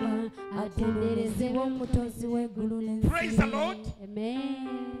omukama atenderezebwe omutonzi w'eggulu n'ensi. Praise the Lord.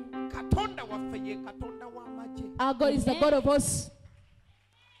 Amen. Katonda waffe ye katonda w'amagye. Our God is the God of hosts.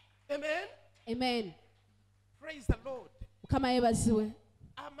 Amen. Amen. Praise the Lord. Mukama yebazibwe.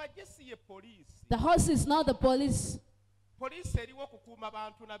 Amagye si ye police. The host is not the police. Police eriwo okukuuma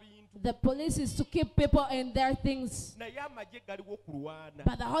abantu na bintu. The police is to keep people and their things. Naye amagye galiwo kulwana.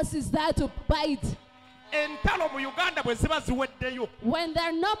 But the host is there to bite. Entalo mu Uganda bwe ziba ziweddeyo. When there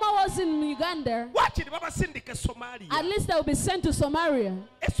are no more wars in Uganda, Wakiri babasindika Somalia. at least they will be sent to Somalia.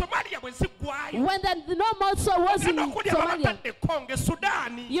 Somalia bwe ziggwayo. When there are no more wars in Somalia, Konge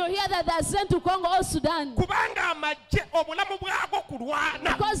Sudani. you hear that they are sent to Congo or Sudan. Kubanga amagye obulamu bwago kulwana.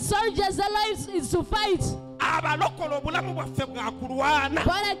 Because soldiers' lives is to fight. Abalokole obulamu bwaffe bwa kulwana.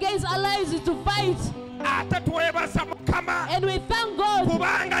 Born against our lives is to fight. Ate twebaza Mukama. And we thank God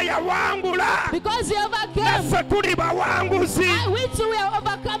Kubanga yawangula. because He overcame. Naffe tuli bawanguzi. And we too are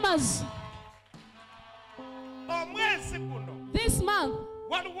overcomers. Omwezi guno. This month,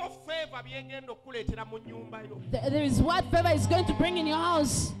 Waliwo favor byengenda okuleetera mu nnyumba yo. there is what favor is going to bring in your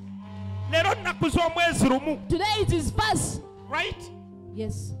house. Leero nnaku z'omwezi lumu. Today it is fast. Right?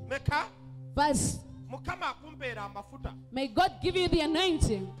 Yes, Meka? fast. Mukama akumpeera amafuta. May God give you the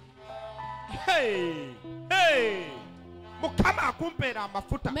anointing. Hey! Hey! Mukama akumpeera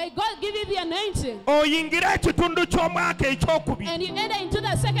amafuta. May God give you the anointing. Oyingire ekitundu ky'omwaka ekyokubiri. And you enter into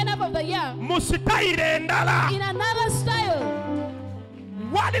the second half of the year Mu sitayire endala. in another style.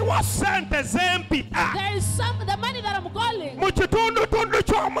 Waliwo sente z'empita. There is the money that I'm calling. Mu kitundutundu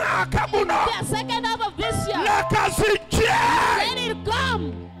ky'omwaka guno. The second half of this year. Leka zijje. Let it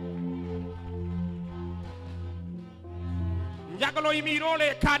come. Njagala oyimirire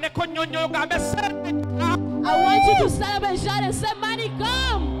oleekaaneko nnyonnyo ogambe sente. I want you to stand up and shout and say, money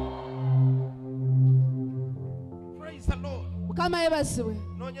come. Praise the Lord. Mukama yebasiwe.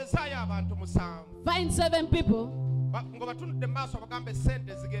 Noonyezaayo abantu 7. Find 7 people. Ng'obatunudde mu maaso bagambe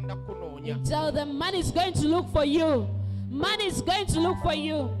sente zigenda kunoonya. Tell them money is going to look for you. Money is going to look for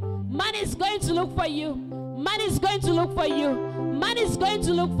you. Money is going to look for you. Money is going to look for you. Money is going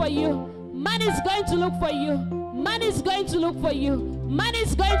to look for you. Money is going to look for you. Money is going to look for you. Money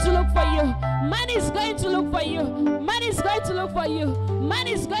is going to look for you. Money is going to look for you. Money is going to look for you.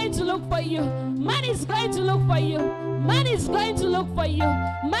 Money is going to look for you. Money is going to look for you. Money is going to look for you.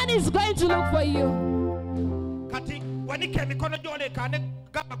 Money is going to look for you. Kati wanika emikono gy'oleekaane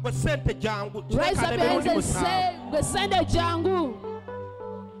gamba gwe sente jangu. Raise up your hands and say, "Send a jangu."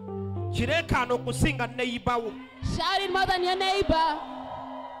 Kireekaana okusinga neighbor. Shout it more than your neighbor.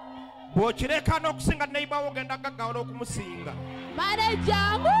 Bw'okireekaana okusinga neighbor wo ogenda gaggawala okumusinga. Money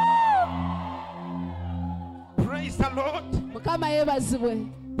jangu. Praise the Lord. Mukama yebazibwe.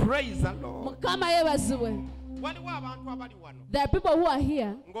 Praise the Lord. Mukama yebazibwe. Waliwo abantu abali wano. There are people who are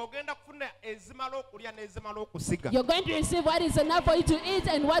here. Ng'ogenda kufuna ezimala okulya n'ezimala okusiga. You're going to receive what is enough for you to eat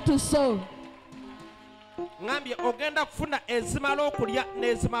and what to sow. Ngambye ogenda kufuna ezimala okulya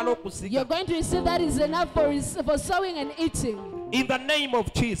n'ezimala You're okusiga. going to receive that is enough for sowing and eating. In the name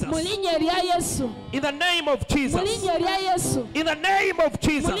of Jesus. Mu linnya erya Yesu. In the name of Mu Jesus. linnya erya Yesu. In the name of Mu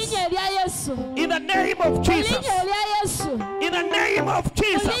Jesus. linnya erya Yesu. In the name of Mu Jesus. linnya erya Yesu. In the name of Mu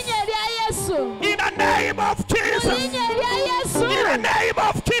Jesus. linnya erya Yesu. In the name of Mu Jesus. linnya erya Yesu. In the name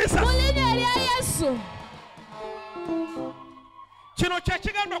of Mu Jesus. linnya erya Yesu. Kino kye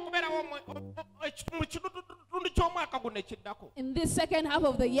kigenda okubeerawo mu kitundu ky'omwaka guno ekiddako. In this second half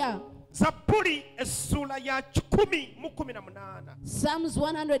of the year, Zabbuli essuula ya 10:18. Psalms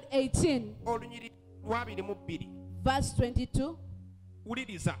 118, Olunyiriri lwa 22. verse 22.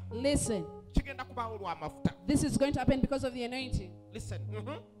 Wuliriza. Listen, Kigenda kubaawo lw'amafuta. this is going to happen because of the anointing. Listen.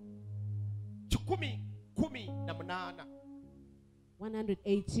 10:18.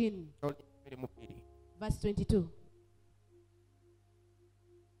 118, Olunyiriri 22. verse 22.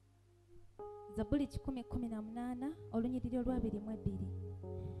 Zabuli 10:18 olunyiriri olw'abiri.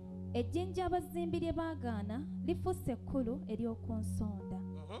 Ejjinja abazimbi lye baagaana lifuuse ekkulu ery'okunsonda.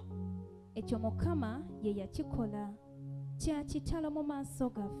 Ekyo Mukama ye yakikola kya kitalo mu maaso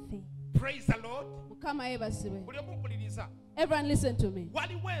gaffe. Praise the Lord. Mukama yebazibwe. Buli omu mpuliriza. Everyone listen to me.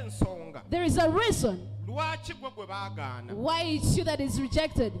 Waliwo ensonga. There is a reason Lwaki gwe gwe baagaana? why it's you that is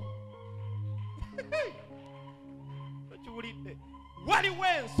rejected. Tokiwulidde. Waliwo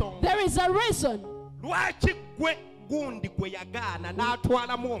ensonga. There is a reason. Lwaki gwe gundi gwe yagaana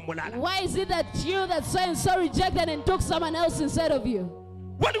n'atwalamu omulala? Why is it that you that so and so rejected and took someone else instead of you?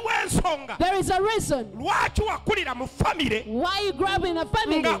 There is a reason why you grew up in a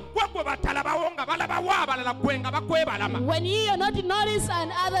family when you are not noticed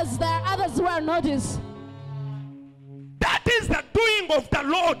and others who are noticed. That is the doing of the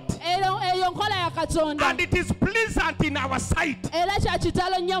Lord. And it is pleasant in our sight. There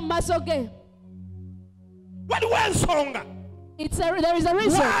is a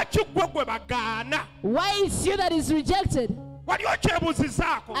reason why it's you that is rejected. Have you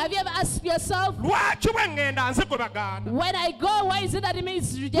ever asked yourself, when I go, why is it that it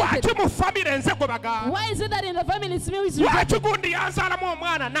means rejected? Why is it that in the family it's me who is rejected? Why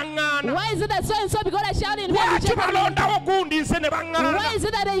is it that so and so, because I shout in vain, rejected me? Why is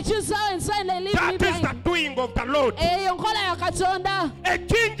it that they choose so and so and they leave me behind? That is the doing of the Lord. The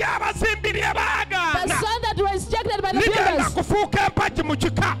son that was rejected by the builders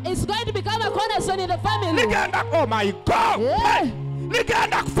is going to become a cornerstone in the family. Oh my God! Yeah. It's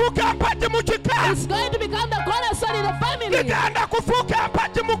going to become the cornerstone in the family.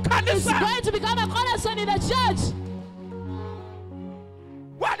 It's going to become a cornerstone in the church.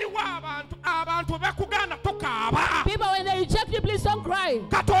 People, when they reject you, please don't cry.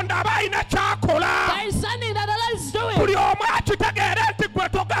 There is something that the Lord is doing. For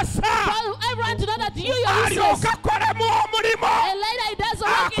everyone to know that you are useless. And later he does a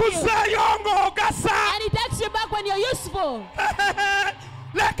work in you. And he takes you back when you're useful. Amen.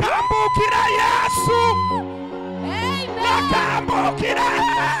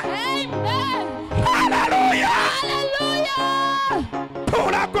 Amen. Hallelujah. Hallelujah.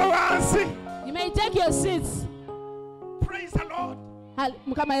 You may take your seats. Praise the Lord.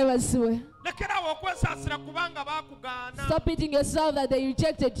 Stop beating yourself that they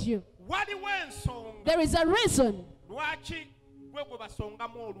rejected you. There is a reason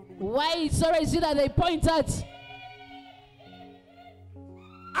why it's always you that they point at.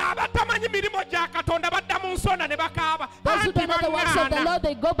 Those who don't know the works of the Lord,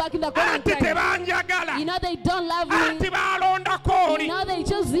 they go back in the corner and cry. You know they don't love me. You know they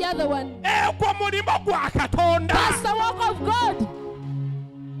choose the other one. That's the work of God.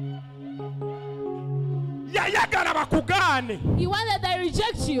 He wanted they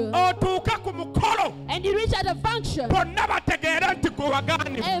reject you. And you reach at a function. And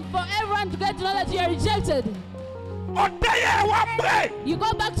for everyone to get to know that you are rejected. You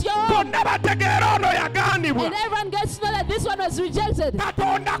go back to your home. And everyone gets to know that this one was rejected. May the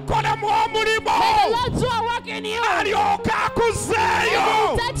Lord do a work in you. And he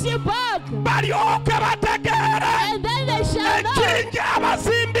takes you back. And then they shall know that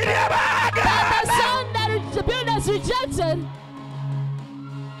the son that the builders rejected,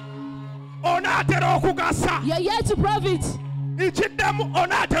 you're here to profit. You're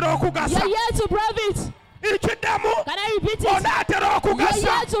here to profit. Can I repeat it? You're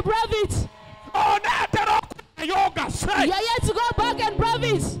here to profit. You're here to go back and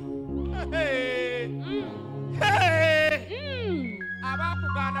profit.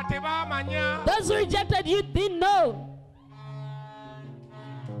 Those who rejected you didn't know.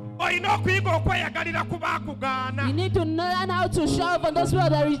 You need to learn how to show up on those people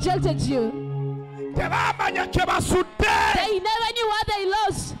that rejected you. They never knew what they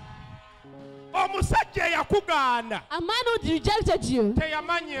lost. A man who rejected you,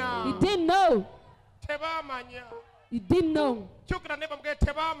 he didn't know. He didn't know.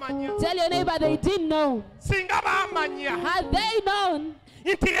 Tell your neighbor they didn't know. Had they known,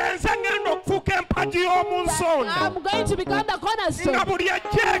 I'm going to become the cornerstone.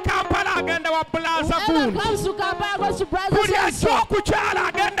 Whoever comes to Kampala goes to brother so-and-so. Whoever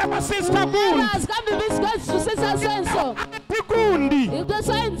has come to this goes to sister so-and-so. If the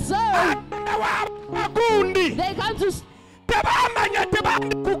so-and-so, they come to...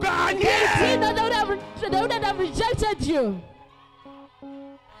 They wouldn't have rejected you.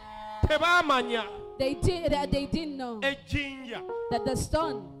 They didn't know that the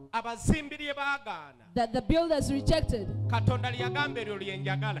stone that the builders rejected,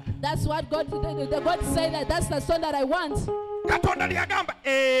 that's what God said, that that's the stone that I want.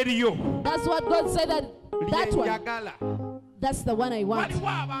 That's what God said, that one, that's the one I want.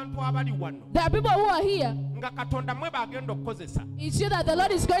 There are people who are here. It's you that the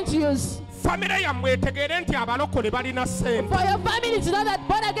Lord is going to use. For your family to know that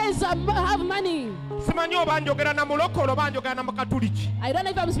born again have money. I don't know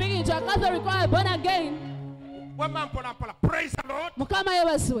if I'm speaking to a Catholic or a born again. Praise the Lord. There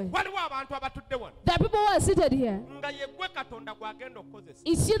are people who are seated here.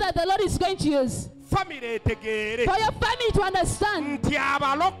 It's you that the Lord is going to use. For your family to understand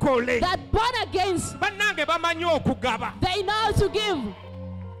that born again, they know how to give.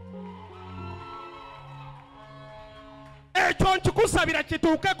 ekyo nkikusabira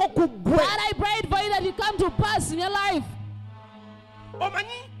kituukeko ku ggwe. That I prayed for you that you come to pass in your life.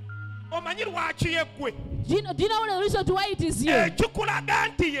 Omanyi lwaki ye ggwe? Do you know the reason to why it is you? Ekikulaga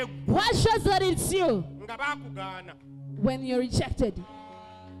nti ye ggwe What shows that it's you nga baakugaana. when you're rejected?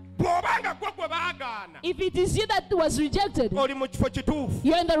 Bw'obanga gwe baagaana If it is you that was rejected, oli mu kifo kituufu.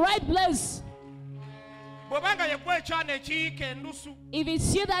 you're in the right place. Bw'obanga ye ggwe ekyana ekiyiika endusu, If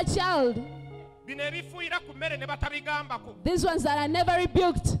it's you, that child, bino ebifuuyira ku mmere ne batabigambako. these ones that are never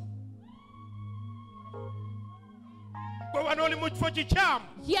rebuked, Gwe wano oli mu kifo kikyamu.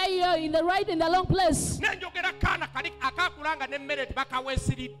 here you are in the right, in the long place. Nenjogera kaana kali akaakulanga n'emmere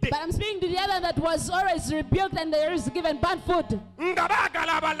tebakaweesiridde. But I'm speaking to the other that was always rebuked and there is given bad food. Nga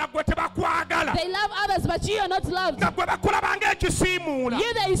baagala abalala gwe tebakwagala. They love others, but you are not loved. Nga gwe bakulaba ng'ekisiimuula.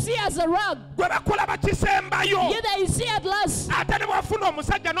 You that you see as a rug, Gwe bakulaba kisembayo. you that you see at last. Ate ne bw'ofuna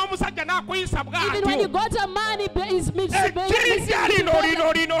omusajja n'omusajja n'akuyisa Even when you bw'atyo. got a man, he is Ejjinja lino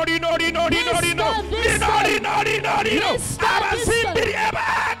abasimbiri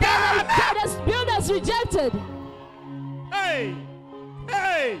ebaagaana. that has builders rejected. Hey,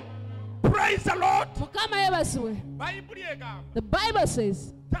 praise the Lord. Mukama yebasiwe. Bayibuli egamba The Bible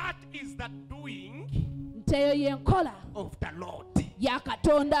says, that is the doing nteyo yenkola of the Lord, ya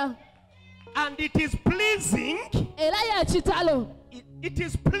Katonda and it is pleasing. era ya kitalo. It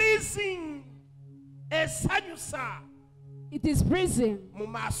is pleasing esanyusa It is pleasing mu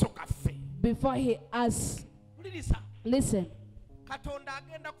maaso gaffe. before he asks. Wuliriza, Listen, Katonda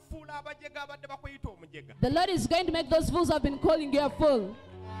agenda kufuula abajega abadde bakuyita omujega. the Lord is going to make those fools who have been calling you a fool.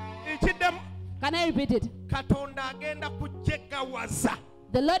 Ekiddemu, Can I repeat it? Katonda agenda kujegawaza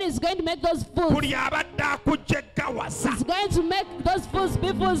The Lord is going to make those fools. buli abadde akujegawaza. He's going to make those fools be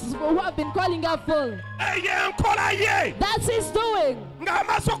fools who have been calling you a fool. Eyo enkola ye That's his doing.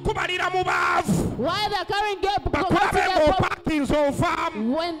 ng'amaze okubalira mu baavu. Why they're carrying you Bakulabe ng'opaakinze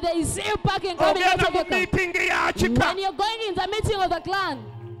ovaamu. when they see you parking, coming out Ogenda of mu your car. miitingi ya kika. When you're going in the meeting of the clan.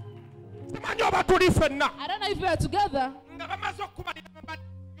 Simanyi oba tuli ffenna. I don't know if you are together. Nga bamaze okubalira mu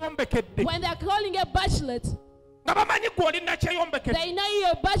bayombekedde. When they're calling you a bachelor, Nga bamanyi gwe oli nakyeyombekedde. they know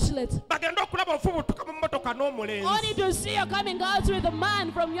you're a bachelor. Bagenda okulaba ofubutuka mu mmotoka n'omulenzi. Only to see you coming out with a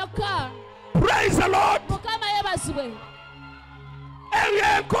man from your car. Praise the Lord. Mukama yebasiwe.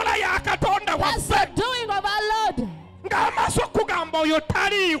 Eyo enkola ya Katonda That's the waffe. doing of our Lord. Ng'amaze okugamba oyo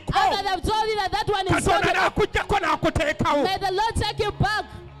taliiko. After they've told you that one is Katonda sorted, n'akuggyako n'akuteekawo. may the Lord take you back.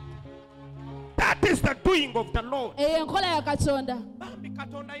 That is the doing of the Lord. Eyo enkola ya Katonda. Bambi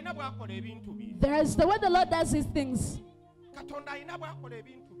Katonda alina bw'akola ebintu bye. There is the way the Lord does his things. Katonda alina bw'akola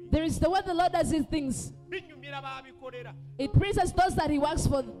ebintu bye. There is the way the Lord does his things. Binyumira baabikolera. It pleases those that he works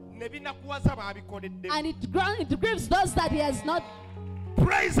for, Ne binakuwaza baabikoledde. and it grieves those that he has not.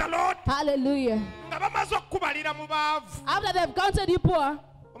 Praise the Lord. Hallelujah. Nga bamaze okubalira mu baavu. After they've counted you poor,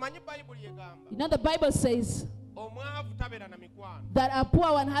 Omanyi Bayibuli egamba. you know the Bible says Omwavu tabeera na mikwano. that a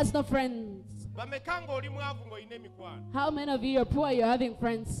poor one has no friends. Bameka ng'oli mwavu ng'olina emikwano. How many of you are poor, you're having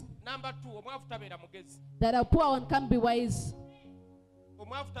friends? Number 2, omwavu tabeera mugezi. That a poor one can't be wise.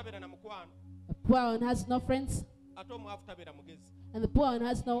 Omwavu tabeera na mukwano. A poor one has no friends, Ate omwavu tabeera mugezi. and the poor one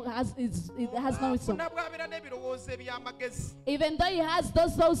has no wisdom. Omwavu bw'abeera n'ebirowoozo eby'amagezi Even though he has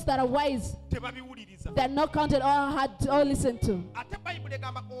those that are wise, tebabiwuliriza. they're not counted or had or listened to. Ate Bayibuli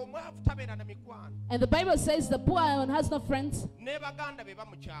egamba omwavu tabeera na mikwano. And the Bible says the poor one has no friends, Ne baganda be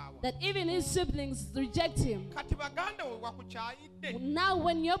bamukyawa. that even his siblings reject him. Kati baganda we wakukyayidde. Now,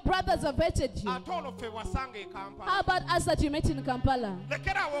 when your brothers have hated you, Ate ono ffe wasanga e Kampala. how about us that you met in Kampala?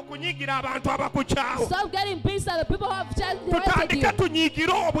 Lekeraawo okunyiigira abantu abakukyawa. Stop getting peace at the people who have hated you, Tutandike tunyiigire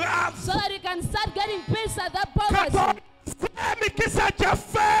obwavu. so that you can start getting peace at that poverty. Katonda emikisa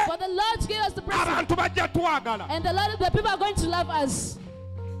gyaffe. For the Lord to give us the blessing, Abantu bajja twagala. and the people are going to love us.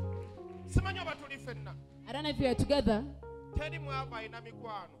 Simanyi oba tuli ffenna. I don't know if you are together. Teri mwavu alina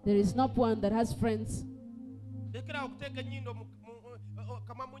mikwano. There is not one that has friends. Lekeraawo okuteeka ennyindo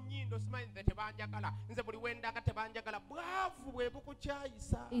kamwa mu nnyindo simanyi nze tebanjagala. Nze buli wendaga tebanjagala. Bwavu bwe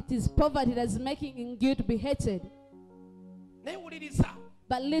bukukyayisa. It is poverty that is making you to be hated. Naye wuliriza.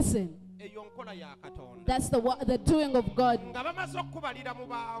 But listen, Eyo nkola ya Katonda. that's the doing of God. Nga bamaze okubalira mu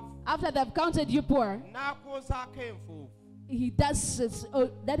baavu. After they've counted you poor, N'akwozaako enfuufu. he does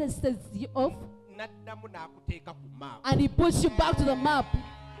that is you off, N'addamu n'akuteeka ku maapu. and he puts you back to the map.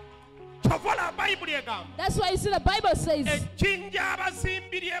 That's why you see the Bible says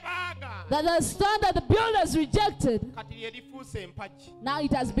that the stone that the builders rejected, now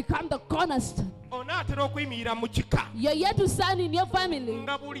it has become the cornerstone. You're yet to stand in your family.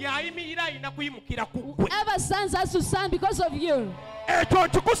 Whoever stands has to stand because of you.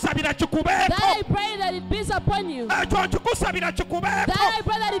 That I pray that it beats upon you. That I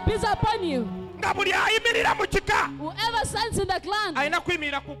pray that it beats upon you. Whoever stands in the clan,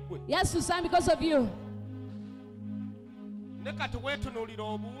 he has to stand because of you.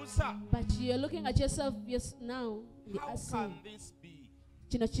 But you're looking at yourself now. How can this be?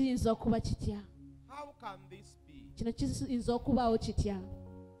 How can this be?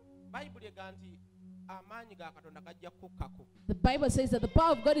 The Bible says that the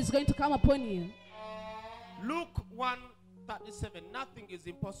power of God is going to come upon you. Luke 1:37. Nothing is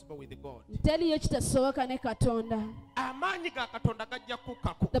impossible with God. The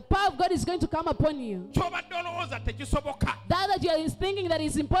power of God is going to come upon you. That you are thinking that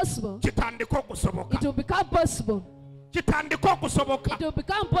is impossible, it will become possible. It will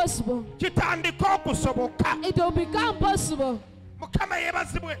become possible. It will become possible.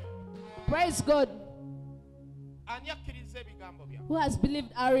 Praise God. Who has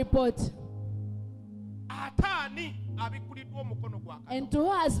believed our report? And to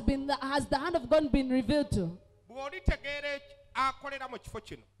who has the hand of God been revealed to?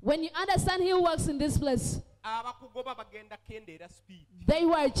 When you understand he who works in this place, they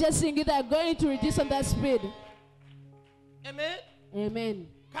who are chasing it are going to reduce on that speed. Amen. Amen.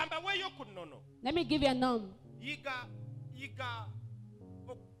 Let me give you a number.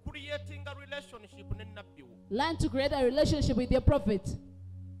 Creating a relationship. Learn to create a relationship with your prophet.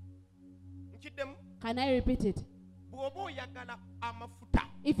 Can I repeat it?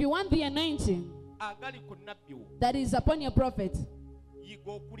 If you want the anointing that is upon your prophet,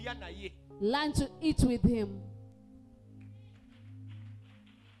 learn to eat with him.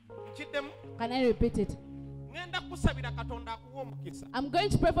 Can I repeat it? I'm going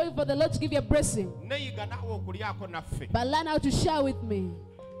to pray for you for the Lord to give you a blessing. But learn how to share with me.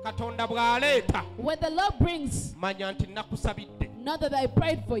 When the Lord brings, not that I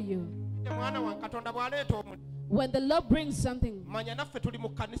prayed for you. When the Lord brings something,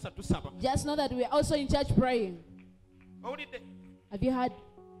 just know that we are also in church praying. Have you heard?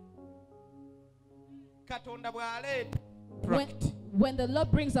 When the Lord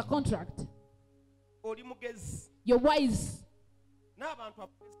brings a contract, you're wise,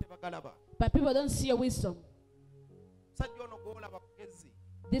 but people don't see your wisdom.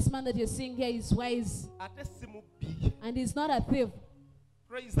 This man that you're seeing here is wise, and he's not a thief.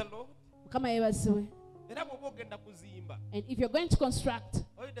 Praise the Lord. And if you're going to construct,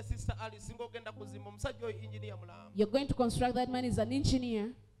 you're going to construct, that man is an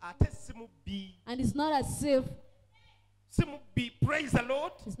engineer, and it's not as if, praise the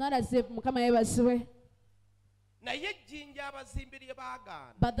Lord. It's not as if,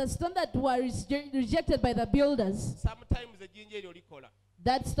 but the stone that was rejected by the builders, sometimes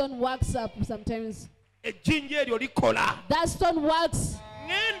that stone works up sometimes. That stone works.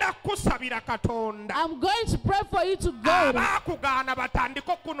 I'm going to pray for you to go.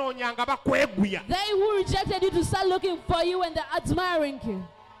 They who rejected you to start looking for you and they're admiring you.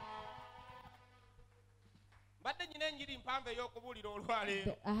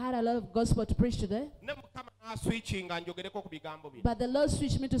 I had a lot of gospel to preach today, but the Lord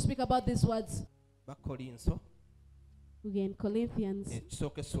switched me to speak about these words. Again, Corinthians,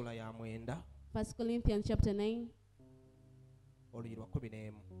 1 Corinthians chapter 9,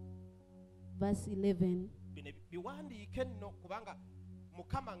 verse 11.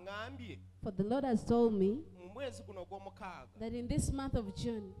 For the Lord has told me that in this month of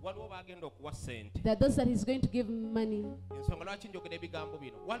June, that those that He's going to give money,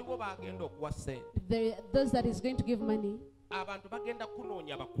 those that He's going to give money,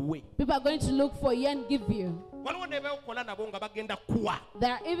 people are going to look for you and give you.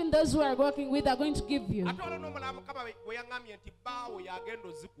 There are even those who are working with are going to give you. This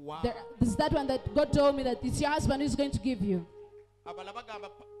is that one that God told me that it's your husband who is going to give you.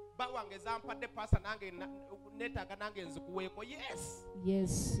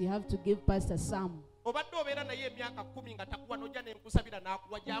 Yes, you have to give Pastor some.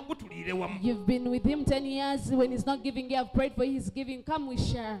 You've been with him 10 years. When he's not giving you, I've prayed for you, he's giving. Come, we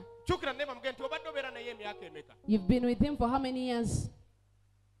share. You've been with him for how many years?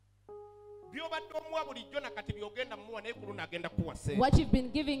 What you've been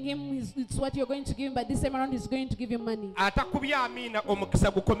giving him, it's what you're going to give him, but this time around he's going to give you money. He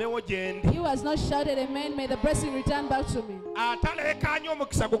who has not shouted amen, may the blessing return back to me. He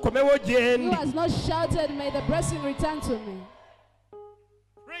who has not shouted, may the blessing return to me.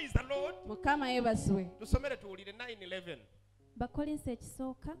 Praise the Lord. Mukama yebaswe. Tusomere tuwulire 9:11. Bakolinso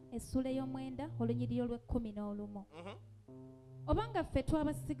ekisooka essula ey'omwenda olunyiriri olw'ekkumi obanga ffe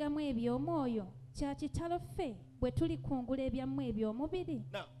twabasigamu eby'omwoyo kya kitalo ffe bwe tulikungula ebyammwe eby'omubiri.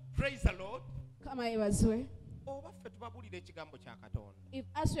 Now, praise the Lord. Mukama yebaswe. Oba ffe tubabuulira ekigambo kya Katonda. If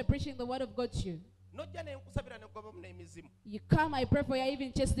as we're preaching the word of God to you, nojja ne nkusabira ne gobamu n'emizimu. You come, I pray for you, I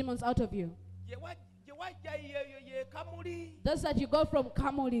even chase demons out of you. Those that you go from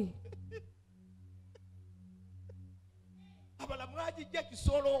Kamuli.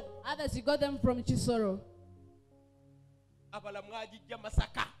 Others you got them from Chisoro.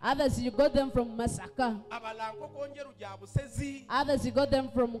 Others you got them from Masaka. Others you got them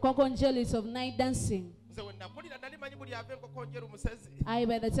from Kokonjelis of night dancing.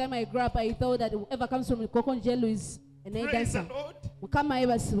 By the time I grew up, I thought that whoever comes from Kokonjelu is a night dancer.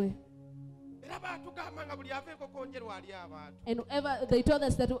 And whoever, they told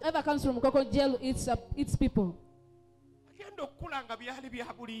us that whoever comes from Kokonjelu, it's people.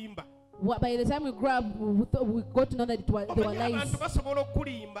 By the time we grew up, we got to know that they were lies.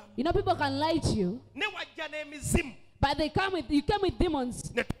 You know, people can lie to you. But you came with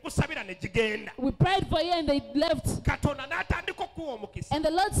demons. We prayed for you and they left. And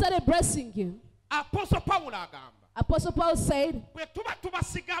the Lord started blessing you. Apostle Paul said,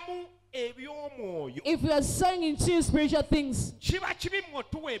 if you are sowing into spiritual things, is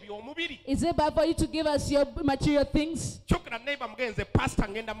it bad for you to give us your material things? Turn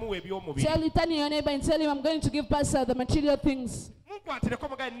your neighbor and tell him, I'm going to give Pastor the material things.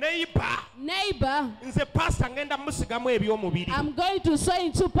 Neighbor, I'm going to sow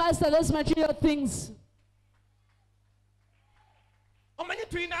into Pastor those material things.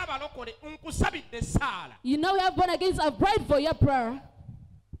 You know, we have born again. I've prayed for your prayer.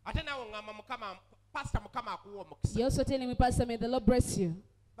 You're also telling me, Pastor, may the Lord bless you.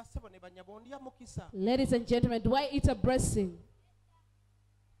 Ladies and gentlemen, do I eat a blessing?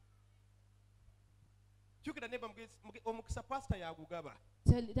 Turn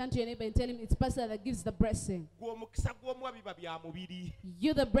to your neighbor and tell him it's Pastor that gives the blessing.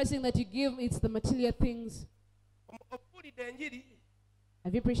 You, the blessing that you give, it's the material things.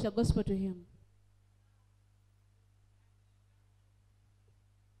 Have you preached the gospel to him?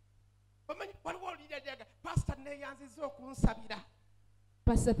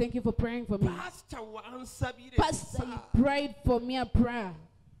 Pastor, thank you for praying for me. Pastor, you prayed for me a prayer.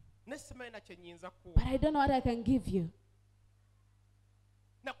 But I don't know what I can give you.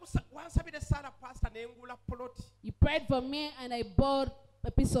 You prayed for me and I bought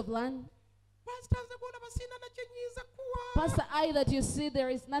a piece of land. Pastor, I that you see, there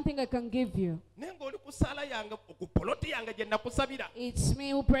is nothing I can give you. It's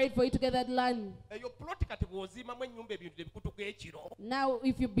me who prayed for you to get that land. Now,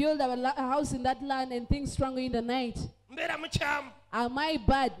 if you build a house in that land and things stronger in the night, am I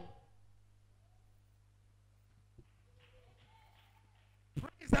bad?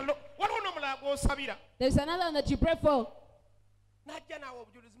 There's another one that you pray for.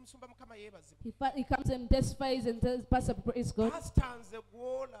 He comes and testifies and tells Pastor, praise God.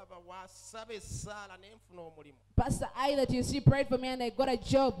 Pastor, I that you see prayed for me and I got a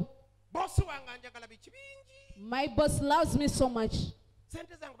job. My boss loves me so much.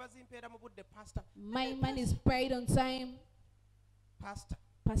 My money is paid on time. Pastor,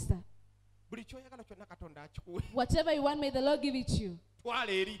 whatever you want, may the Lord give it to you.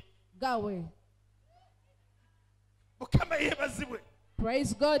 Go away.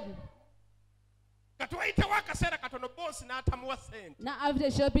 Praise God. Now after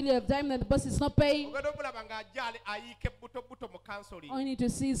a short period of time that the boss is not paying, only to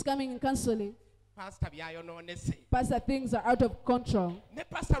see he's coming and counseling. Pastor, things are out of control.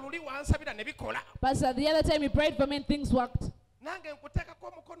 Pastor, the other time he prayed for me and things worked.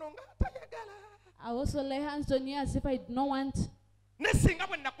 I also lay hands on you as if I don't want. But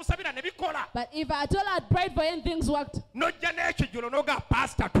if I told her I'd prayed for you and things worked, and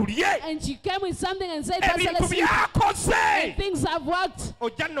she came with something and said, Pastor, let's see, and things have worked, you're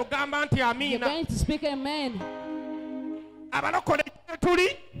going to speak amen.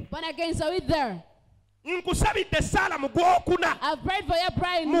 Born again, so it's there. I've prayed for your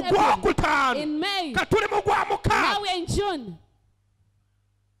prayer in May. Now we're in June.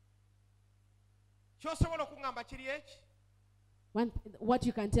 What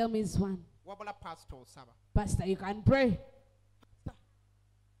you can tell me is one. wabula pastor osaba. Pastor, you can pray.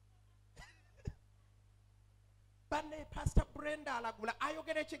 Pastor Brenda alagula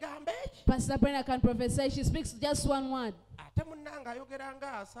ayogera ekigambo eki. Pastor Brenda can prophesy. She speaks just one word. Ate munnanga ayogera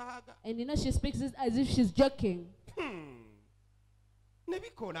nga asaaga. And you know she speaks it as if she's joking. Ne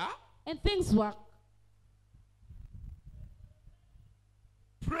bikola. And things work.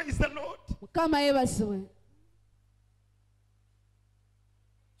 Praise the Lord. Mukama yebasiwe.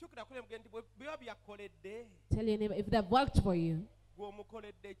 Kyokera kule mugende bwe byakoledde. Tell your neighbor, if they've worked for you, Gwe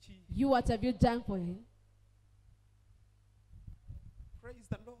omukoledde ki? you, what have you done for him? Praise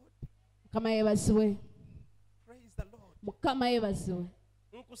the Lord. Mukama yebasiwe. Praise the Lord. Mukama yebasiwe.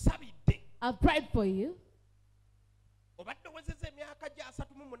 Nkusabidde. I've prayed for you. Obadde owezezza emyaka gya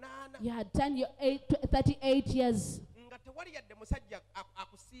 38. You had done your 38 years. Nga tewali yadde musajja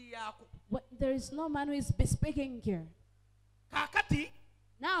akusiyaako. There is no man who is speaking here. Kaakati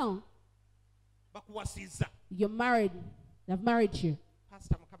Now, bakuwasizza. you're married. They've married you.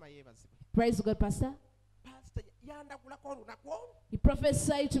 Pastor Mukama yeebazibwe. Praise God, Pastor. Pastor yandagulako olunaku. He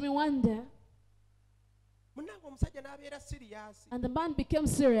prophesied to me one day, Munnange omusajja n'abeera serious. and the man became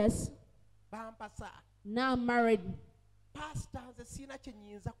serious. Bampasa. Now I'm married. Pastor nze siina kye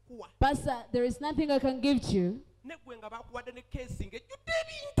nnyinza kuwa. Pastor, there is nothing I can give to you. Ne ggwe nga bakuwadde ne keesi ng'ejjudde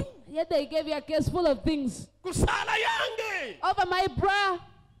ebintu. Yet they gave you a case full of things. Ku saala yange. Over my bra.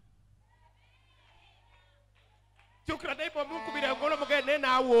 Kyokera naye bw'omunkubira engolo mugende naye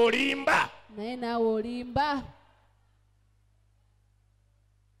naawe olimba. Naye naawe olimba.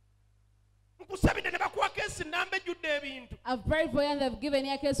 Nkusabidde ne bakuwa keesi nnamba ejjudde ebintu. I've prayed for you and they've given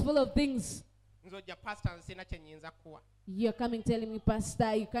you a case full of things. Nze ojja pastor nze siina kye nnyinza kuwa. You're coming telling me,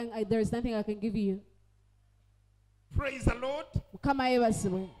 Pastor, you can't, there is nothing I can give you. Praise the Lord. Mukama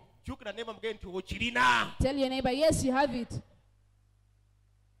yebasiwe. Kyokera naye bamugende nti okirina. Tell your neighbor, yes, you have it.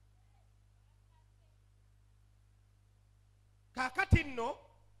 Kaakati nno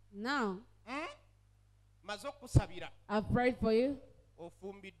Now, maze okusabira. I've prayed for you.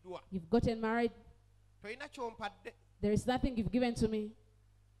 Ofumbiddwa. You've gotten married. Tolina ky'ompadde. There is nothing you've given to me.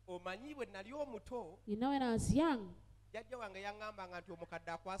 Omanyi bwe nali omuto, You know, when I was young, jjajja wange yaŋŋambanga nti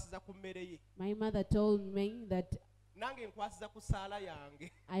omukadde akwasiza ku mmere ye. my mother told me that Nange nkwasiza ku ssaala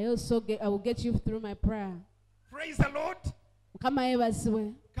yange. I will get you through my prayer. Praise the Lord. Mukama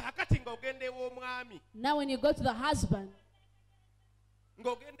yebasiwe. Kaakati ng'ogenda ew'omwami. Now, when you go to the husband,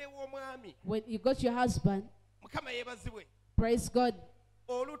 Ng'ogenda ew'omwami. when you go to your husband, Mukama yeebazibwe. praise God.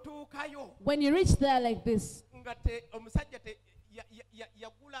 Olutuukayo When you reach there like this, nga omusajja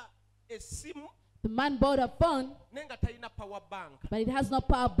yagula essimu the man bought a phone, naye nga talina power bank. but it has no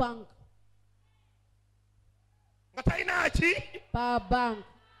power bank. Nga talina ki? Power bank.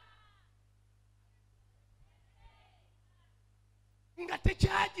 Nga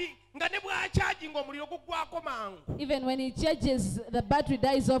tekyaji, nga ne bw'akyaji ng'omuliro guggwako mangu. Even when he charges, the battery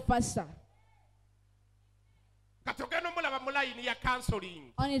dies off faster. Kati ogenda omulaba mu layini ya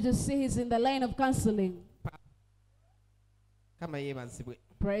counseling. Only to see he's in the line of counseling. Kama yeebazibwe.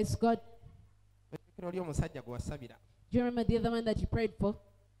 Praise God. Ekiro oli omusajja gwe wasabira. Do you remember the other man that you prayed for?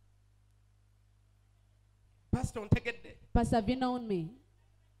 Pastor ontegedde. Pastor, have you known me?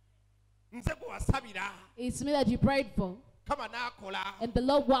 Nze gwe wasabira. It's me that you prayed for. Kama n'akola. And the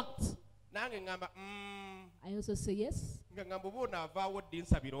Lord worked. Nange ngamba I also say yes. nga ngamba oba onaavaawo ddi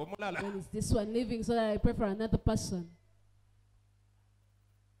nsabira omulala. When is this one leaving so that I pray for another person?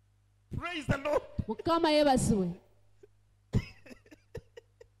 Praise the Lord. Mukama yebasiwe.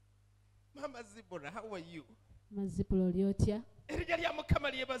 Mama Zibora, how are you? Mazipulo lyotya. Erinnya lya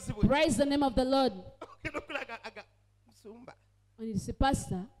Mukama lyebazibwe. Praise the name of the Lord. Ogenda okulaga aga musumba. When you say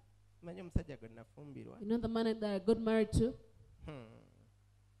pastor, Manyi omusajja gwe nafumbirwa. you know the man that I got married to?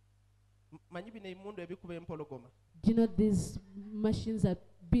 Manyi bino emmundu ebikuba empologoma. Do you know these machines that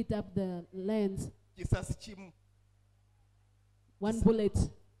beat up the lands? Kisasi kimu. One bullet.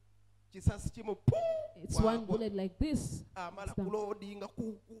 Kisasi kimu. Puu! It's one bullet like this. Amala kuloodinga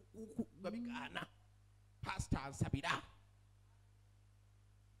nga bigaana. Pastor ansabira.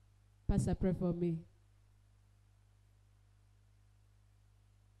 Pastor, pray for me.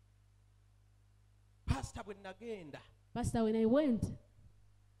 Pastor bwe nagenda. Pastor, when I went,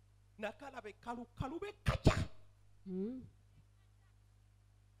 Nakalaba ekkalu bekkaca.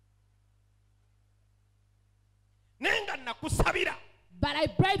 Naye nga nakusabira. but I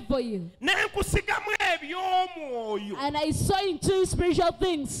prayed for you. Ne nkusigamu eby'omwoyo. And I saw into you spiritual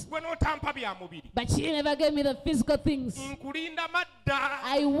things. Gwe n'otampa bya mubiri. But you never gave me the physical things. Nkulinda madda.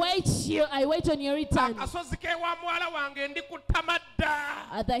 I wait on your return. Akasozi k'ewa muwala wange ndikutta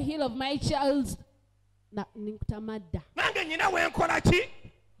madda. At the heel of my child's. Nange Nange nyina we nkola ki?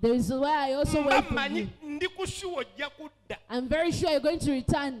 There is where I also wait for Mbamanyi you. ndi kushuwa ojja kudda. I'm very sure you're going to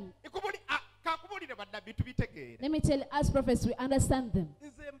return. Kakubulire baddabi tubitegeera. Let me tell us prophets, we understand them.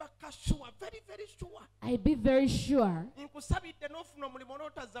 Nze mba kashuwa, very very sure. I be very sure. Nkusabidde n'ofuna omulimu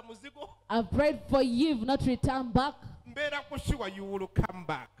n'otazza muzigo. I've prayed for you, you've not returned back. Mbeera kushuwa you will come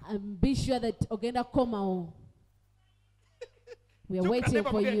back. And be sure that Ogenda Komao. We are waiting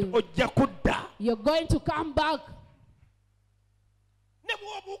for you. Ojja kudda. You're going to come back. Ne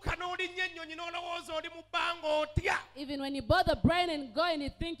bw'obuuka n'olinnya ennyonyi n'olowooza oli mu bbanga otya. Even when you board the brain and go and you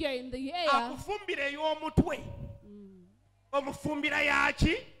think you're in the air. Akufumbira ey'omutwe. Omufumbira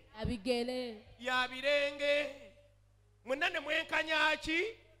yaki? Abigail. Ya birenge. Mwenna ne mwenkanya ki?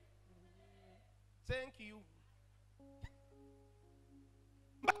 Thank you.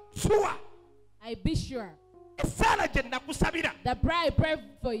 Sure. I be sure. Esala gye nakusabira. The prayer I pray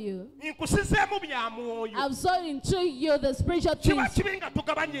for you. Nkusizeemu bya mwoyo. I've sown into you the spiritual Kiba things. kibi nga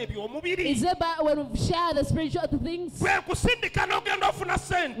tugabanya eby'omubiri. Is it bad when we share the spiritual things? Bwe nkusindika n'ogenda ofuna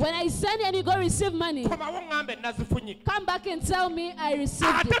ssente. When I send you and you go receive money, Komawo ŋŋambe nazifunye. come back and tell me I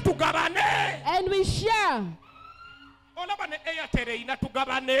received Ate it. tugabane. And we share. Olaba ne Airtel eyina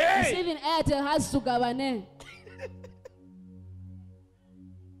tugabane. It's even Airtel has to gabane.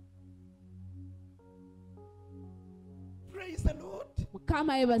 Praise the Lord.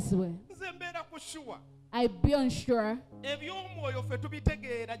 Kama ebasiwe. Nze mbeera kushuwa. I be unsure. Eby'omwoyo ffe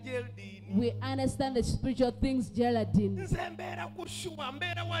tubitegeera Geraldine. We understand the spiritual things, Geraldine. Nze mbeera kushuwa,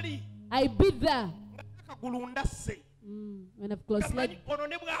 mbeera wali. I be there. Nga akagulu ndasse. When I've closed Gamanyi leg, ono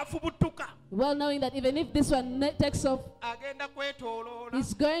ne bw'afubutuka. well knowing that even if this one takes off, Agenda kwetooloola.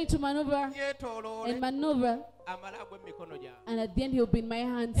 he's going to maneuver Yeetooloole. and maneuver, Amala agw'emikono gyange. and at the end he'll be in my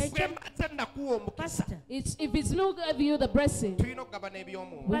hands. Bwe mbaze nakuwa omukisa. If it's no good of you, the blessing, Tulina okugabana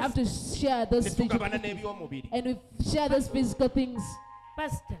eby'omwoyo. we have to share those Ne spiritual tugabana things, n'eby'omubiri. and we share those physical things.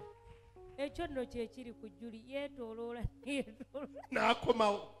 Pastor, ekyo nno kye kiri ku jjuli yeetooloola yeetooloola.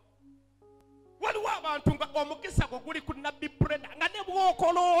 N'akomawo. Waliwo abantu nga omukisa gwo guli ku nabbi Brenda nga ne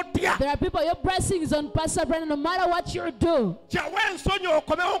bw'okola otya. There are people, your blessing is on Pastor Brandon, no matter what you do. Gyawo ensonyi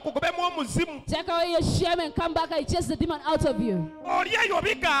okomewo okugobemu omuzimu. Take away your shame and come back and chase the demon out of you. Oli eyo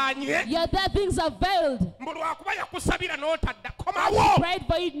bigaanye. Your dead things are veiled. Mbu lwakuba yakusabira n'otadda. She Komawo. prayed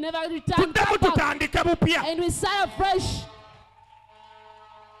for you, never return. Tuddemu Come back. tutandike bupya. And we start afresh.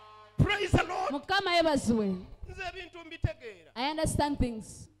 Praise the Lord. Mukama ebasiwe. Nze ebintu mbitegeera. I understand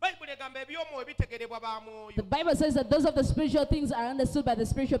things. Bayibuli egamba eby'omwoyo bitegerebwa ba mwoyo. The Bible says that those of the spiritual things are understood by the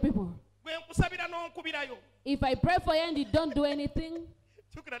spiritual people. Bwe nkusabira n'onkubirayo. If I pray for you and you don't do anything,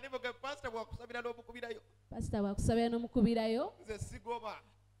 Kyukira ne bwe pastor bw'akusabira n'omukubirayo. Pastor wakusabira n'omukubirayo, Nze sigoba.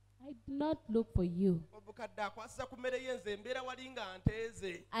 I do not look for you. Omukadde akwasisa ku mmere ye nze mbeera wali nga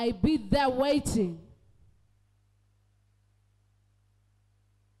nteeze. I be there waiting.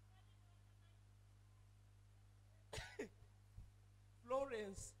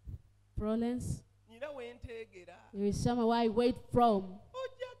 Florence, Nyina we nteegera. there is somewhere I wait from.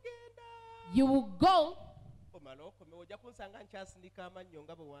 Ojja genda. You will go Omala okomewo ojja kunsanga nkyasindika amannyo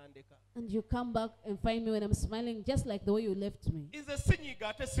nga bwe wandeka. and you come back and find me when I'm smiling just like the way you left me. Nze sinyiga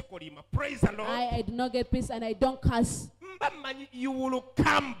ate sikolima. Praise the Lord. I do not get peace and I don't curse. Mba mmanyi you will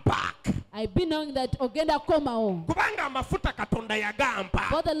come back. I be knowing that Ogenda Komao. Kubanga amafuta Katonda yagamba.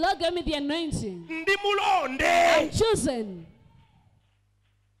 For the Lord gave me the anointing. Ndi mulonde. I'm chosen.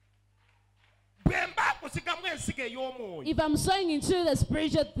 Bwe mba akusigamu ensigo ey'omwoyo. If I'm sowing into the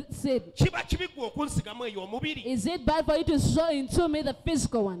spiritual seed, Kiba kibi gwe okunsigamu ey'omubiri. is it bad for you to sow into me the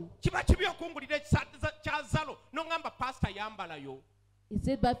physical one? Kiba kibi okungulira ekisaatiza kya zalo n'oŋŋamba pastor yambalayo. Is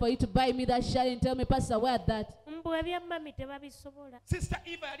it bad for you to buy me that shirt and tell me, Pastor, wear that? Mbu ebya mami tebabisobola. Sister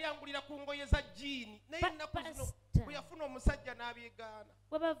Eva yali angulira ku ngoye za jiini naye ennaku zino Pastor. bwe yafuna omusajja n'abyegaana.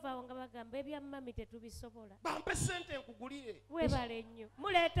 Bwe bavaawo nga bagamba ebya mami tetubisobola. Bampe ssente nkugulire. Weebale nnyo.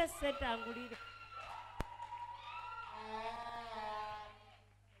 Muleete ssente angulire.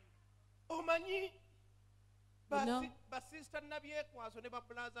 Omanyi No. basista nabyekwaso ne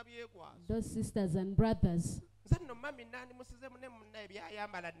babulaza byekwaso. Those sisters and brothers. Nze nno mami nandi musizeemu ne munnaye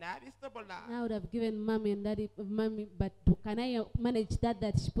byayambala n'abisobola. I would have given mommy and daddy, mommy, but can I manage that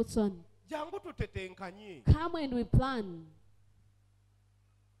she puts on? Jangu tutetenkanye. Come when we plan.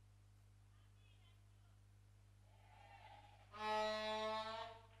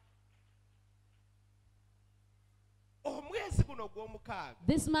 Omwezi guno ogw'omukaaga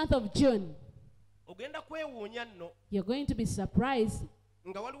This month of June, ogenda kwewuunya nno you're going to be surprised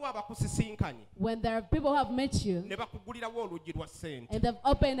nga waliwo abakusisinkanye when there are people who have met you ne bakugulirawo oluggi lwa ssente. and they've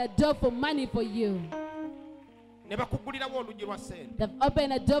opened a door for money for you. ne bakugulirawo oluggi lwa ssente. They've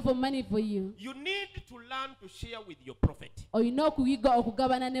opened a door for money for you. You need to learn to share with your prophet. Olina okuyiga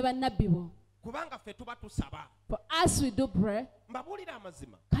okugabana ne bannabbi bo. Kubanga ffe tuba tusaba. For us, we do pray. Mbabuulira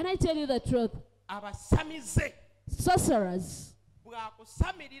amazima. Can I tell you the truth? Abasamize. Sorcerers,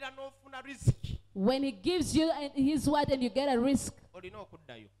 bw'akusamirira n'ofuna riziki. when he gives you his word and you get a risk, Olina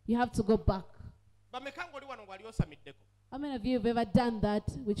okuddayo. you have to go back. Bameka ng'oli wano ng'ali osamiddeko. How many of you have ever done that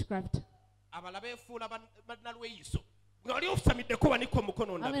witchcraft? Abala beefuula bannalweyiso. Ng'oli osamiddeko wanika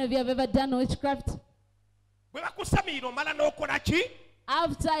omukono How ndaba. many of you have ever done witchcraft? Bwe bakusamiira omala n'okola ki?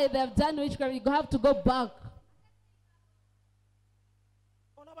 After they've done witchcraft, you have to go back.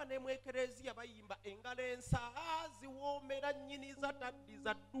 Olaba ne mu ekereziya bayimba engalo ensa ziwoomera nnyini za taddi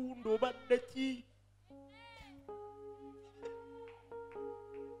za ddundu obadde ki?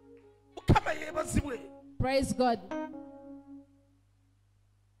 Mukama yeebazibwe. Praise God.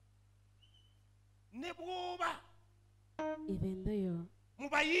 Ne bw'oba Even though mu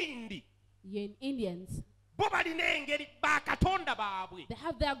bayindi you're in Indians, bo balina engeri bakatonda baabwe they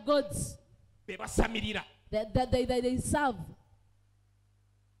have their gods be basamirira. that they serve.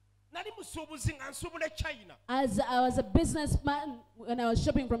 Nali musuubuzi nga nsuubula China As I was a businessman when I was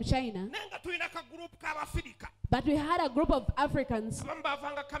shopping from China, naye nga tulina kagurupu k'Abafirika. but we had a group of Africans. Abamu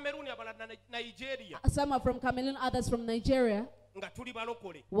baavanga Cameroon, abalala Nigeria, Some are from Cameroon, others from Nigeria, nga tuli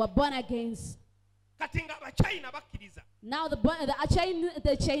balokole. were born again. Kati nga Abachina bakkiriza. Now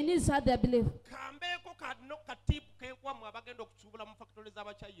the Chinese had their belief. Kambeeko kano katiipu keekwammwe abagenda okusuubula mu factory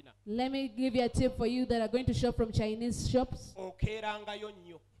z'Abachina. Let me give you a tip for you that are going to shop from Chinese shops. Okeerangayo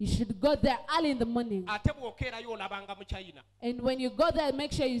nnyo. You should go there early in the morning. Ate bw'okeerayo olabanga mu China. And when you go there,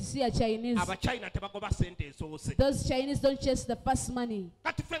 make sure you see a Chinese. Abachina tebagoba ssente esoose. Those Chinese don't chase the first money.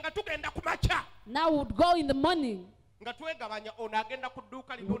 Kati ffe nga tugenda ku makya. Now would go in the morning. Nga twegabanya ono agenda ku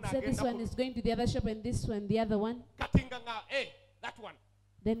dduuka lino Would say this agenda one ku is going to the other shop and this one the other one. kati nga that one,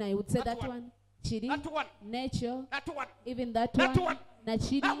 Then I would say That that one. one. Chiri, that one, nature, that one, even that That one. one.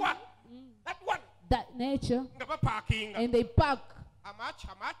 Nachiri, that one, that one. that nature. Nga bapaakinga. And they park. How much?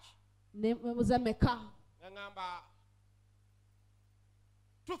 Was a meka. Nga ngamba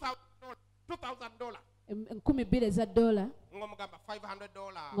 $2,000. $2,000 eza dollar. Ng'omugamba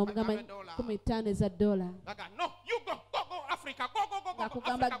 $500. Ng'omugamba $500. $15 eza dollar. Ngaga, no, you go Africa, go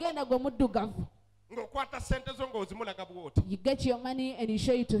Akugamba Africa, genda gwe muddugavu. ng'okwata ssente zo ng'ozimulaga bw'oti. You get your money and you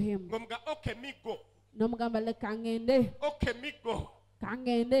show it to him. Ng'omuga, okay, me go. N'omugamba le kangende. Okay, me go.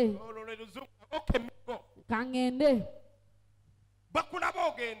 Kangende. Olwo lwe luzungu, okay, me go. Kangende.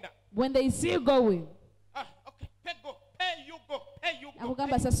 Bakulaba ogenda. When they see you going, Okay, pay you go.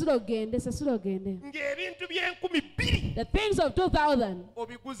 akugamba sasula ogende, sasula ogende. Ng'ebintu by'enkumi 2,000 The things of 2,000,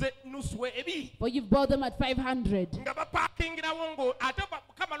 obiguze nusu ebiri. but you've bought them at 500. Nga bapaakingirawo ngo ate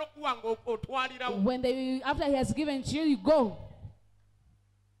kamala okuwa ng'otwalirawo. When after he has given to you, you go.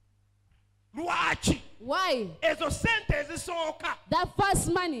 Lwaki? Why? Ezo ssente ezisooka That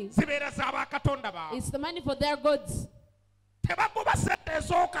first money zibeera z'abakatonda baabwe. is the money for their goods. Tebagoba ssente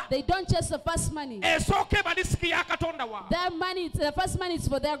esooka. They don't chase the first money. Esooka eba disiki ya katonda waabwe. Their money, the first money is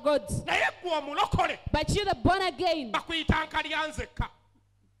for their goods. Naye ggwe omulokole But you, the born again, bakuyita nkalyanzekka.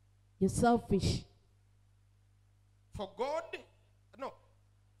 you're selfish. For God, no,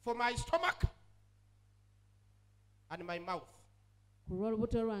 for my stomach and my mouth. Ku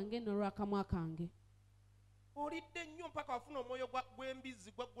lw'olubuto lwange n'olw'akamwa kange. Olidde nnyo mpaka wafuna omwoyo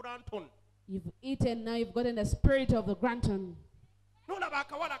gw'embizzi gwa Granton. You've eaten, now you've gotten the spirit of the Granton. N'olaba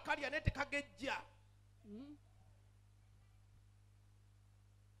akawala kalya naye tekagejja.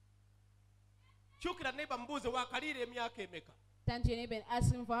 Kyukira neighbor mbuuze waakaliira emyaka emeka. Turn to your neighbor and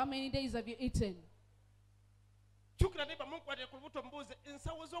ask him, for how many days have you eaten? Kyukira neighbor munkwatire ku lubuto mbuuze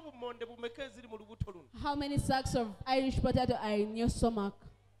ensawo z'obumonde bumeka eziri mu lubuto luno. How many sacks of Irish potato are in your stomach?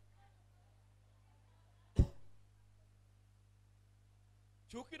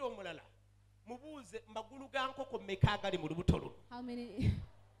 Kyukira omulala mubuuze magulu ga nkoko meka agali mu lubuto luno. How many?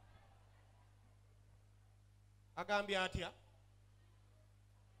 Agambye atya?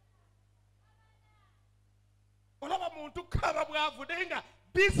 Olaba muntu kaba bwavu naye nga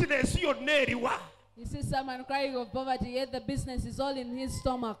bizinesi yonna eriwa. You see someone crying of poverty, yet the business is all in his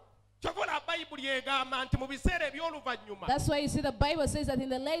stomach. Kyokola Bayibuli egamba nti mu biseera eby'oluvannyuma That's why you see the Bible says that in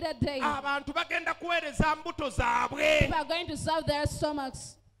the later days, abantu bagenda kuweereza mbuto zaabwe. people are going to serve their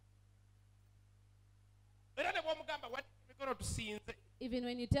stomachs. Era ne bw'omugamba wadde emikono tusinze. Even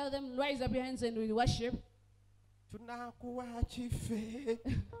when you tell them, raise up your hands and we worship, Tunaakuwa kife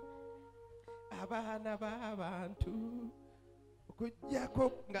abaana b'abantu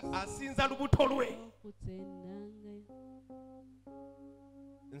okuggyako nga asinza lubuto lwe.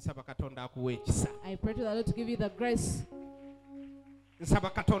 nsaba katonda akuwa ekisa. I pray to the Lord to give you the grace. Nsaba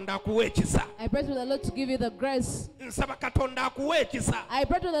katonda akuwa ekisa. I pray to the Lord to give you the grace. Nsaba katonda akuwa ekisa. I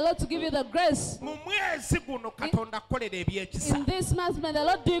pray to the Lord to give you the grace. Mu mwezi guno katonda akolera ebyekisa. In this month, may the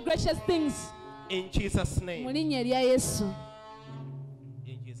Lord do you gracious things. In Jesus' name. Mu linnya lya Yesu.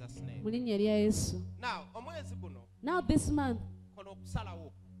 In Jesus' name. Mu linnya lya Yesu. Now, omwezi guno Now this month, kola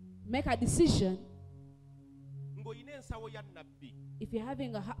okusalawo make a decision. ng'olina ensawo ya nnabbi. If you're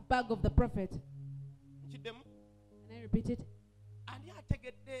having a bag of the prophet, Nkiddemu. can I repeat it? Ani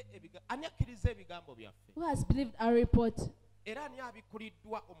ategedde ani akkiriza ebigambo byaffe? Who has believed our report Era ani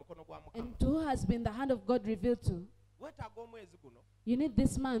abikuliddwa omukono gwa Mukama? and to who has been the hand of God revealed to? Weetaaga omwezi guno You need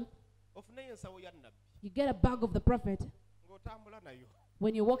this month, ofuneyo ensawo ya nnabbi you get a bag of the prophet ng'otambula nayo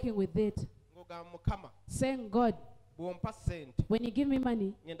when you're walking with it, ng'ogamba Mukama saying, God, bw'ompa ssente when you give me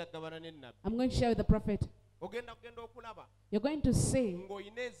money, ngenda kugabana ne nnabbi. I'm going to share with the prophet. Ogenda okulaba You're going to say,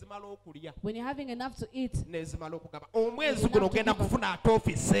 ng'olina ezimala okulya when you're having enough to eat, n'ezimala okugaba. Omwezi guno ogenda kufuna ate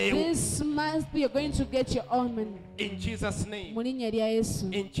ofiseewo. this month you're going to get your own money. In Jesus' name. Mu linnya lya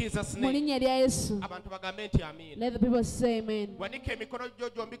Yesu. In Jesus' Mu name. linnya lya Yesu. Abantu bagambe nti amiina. Let the people say amen. Wanika emikono gyo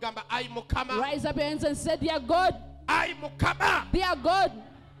gyombi gamba ayi Mukama. Rise up your hands and say, dear God, Ayi Mukama. dear God,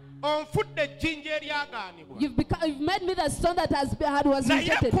 Onfudde ejjinja eryagaanibwa. you've made me the stone that was Naye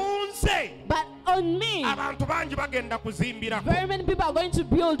rejected. ku nze But on me, abantu bangi bagenda kuzimbirako. very many people are going to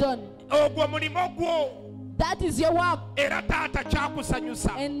build on. Ogwo mulimo gwo. That is your work. Era taata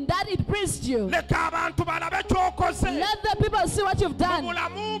kyakusanyusa. And that it pleased you. Leka abantu balabe ky'okoze. Let the people see what you've Mu done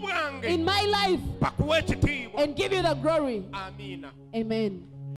bulamu bwange in my life bakuwe ekitiibwa. and give you the glory. Amiina. Amen.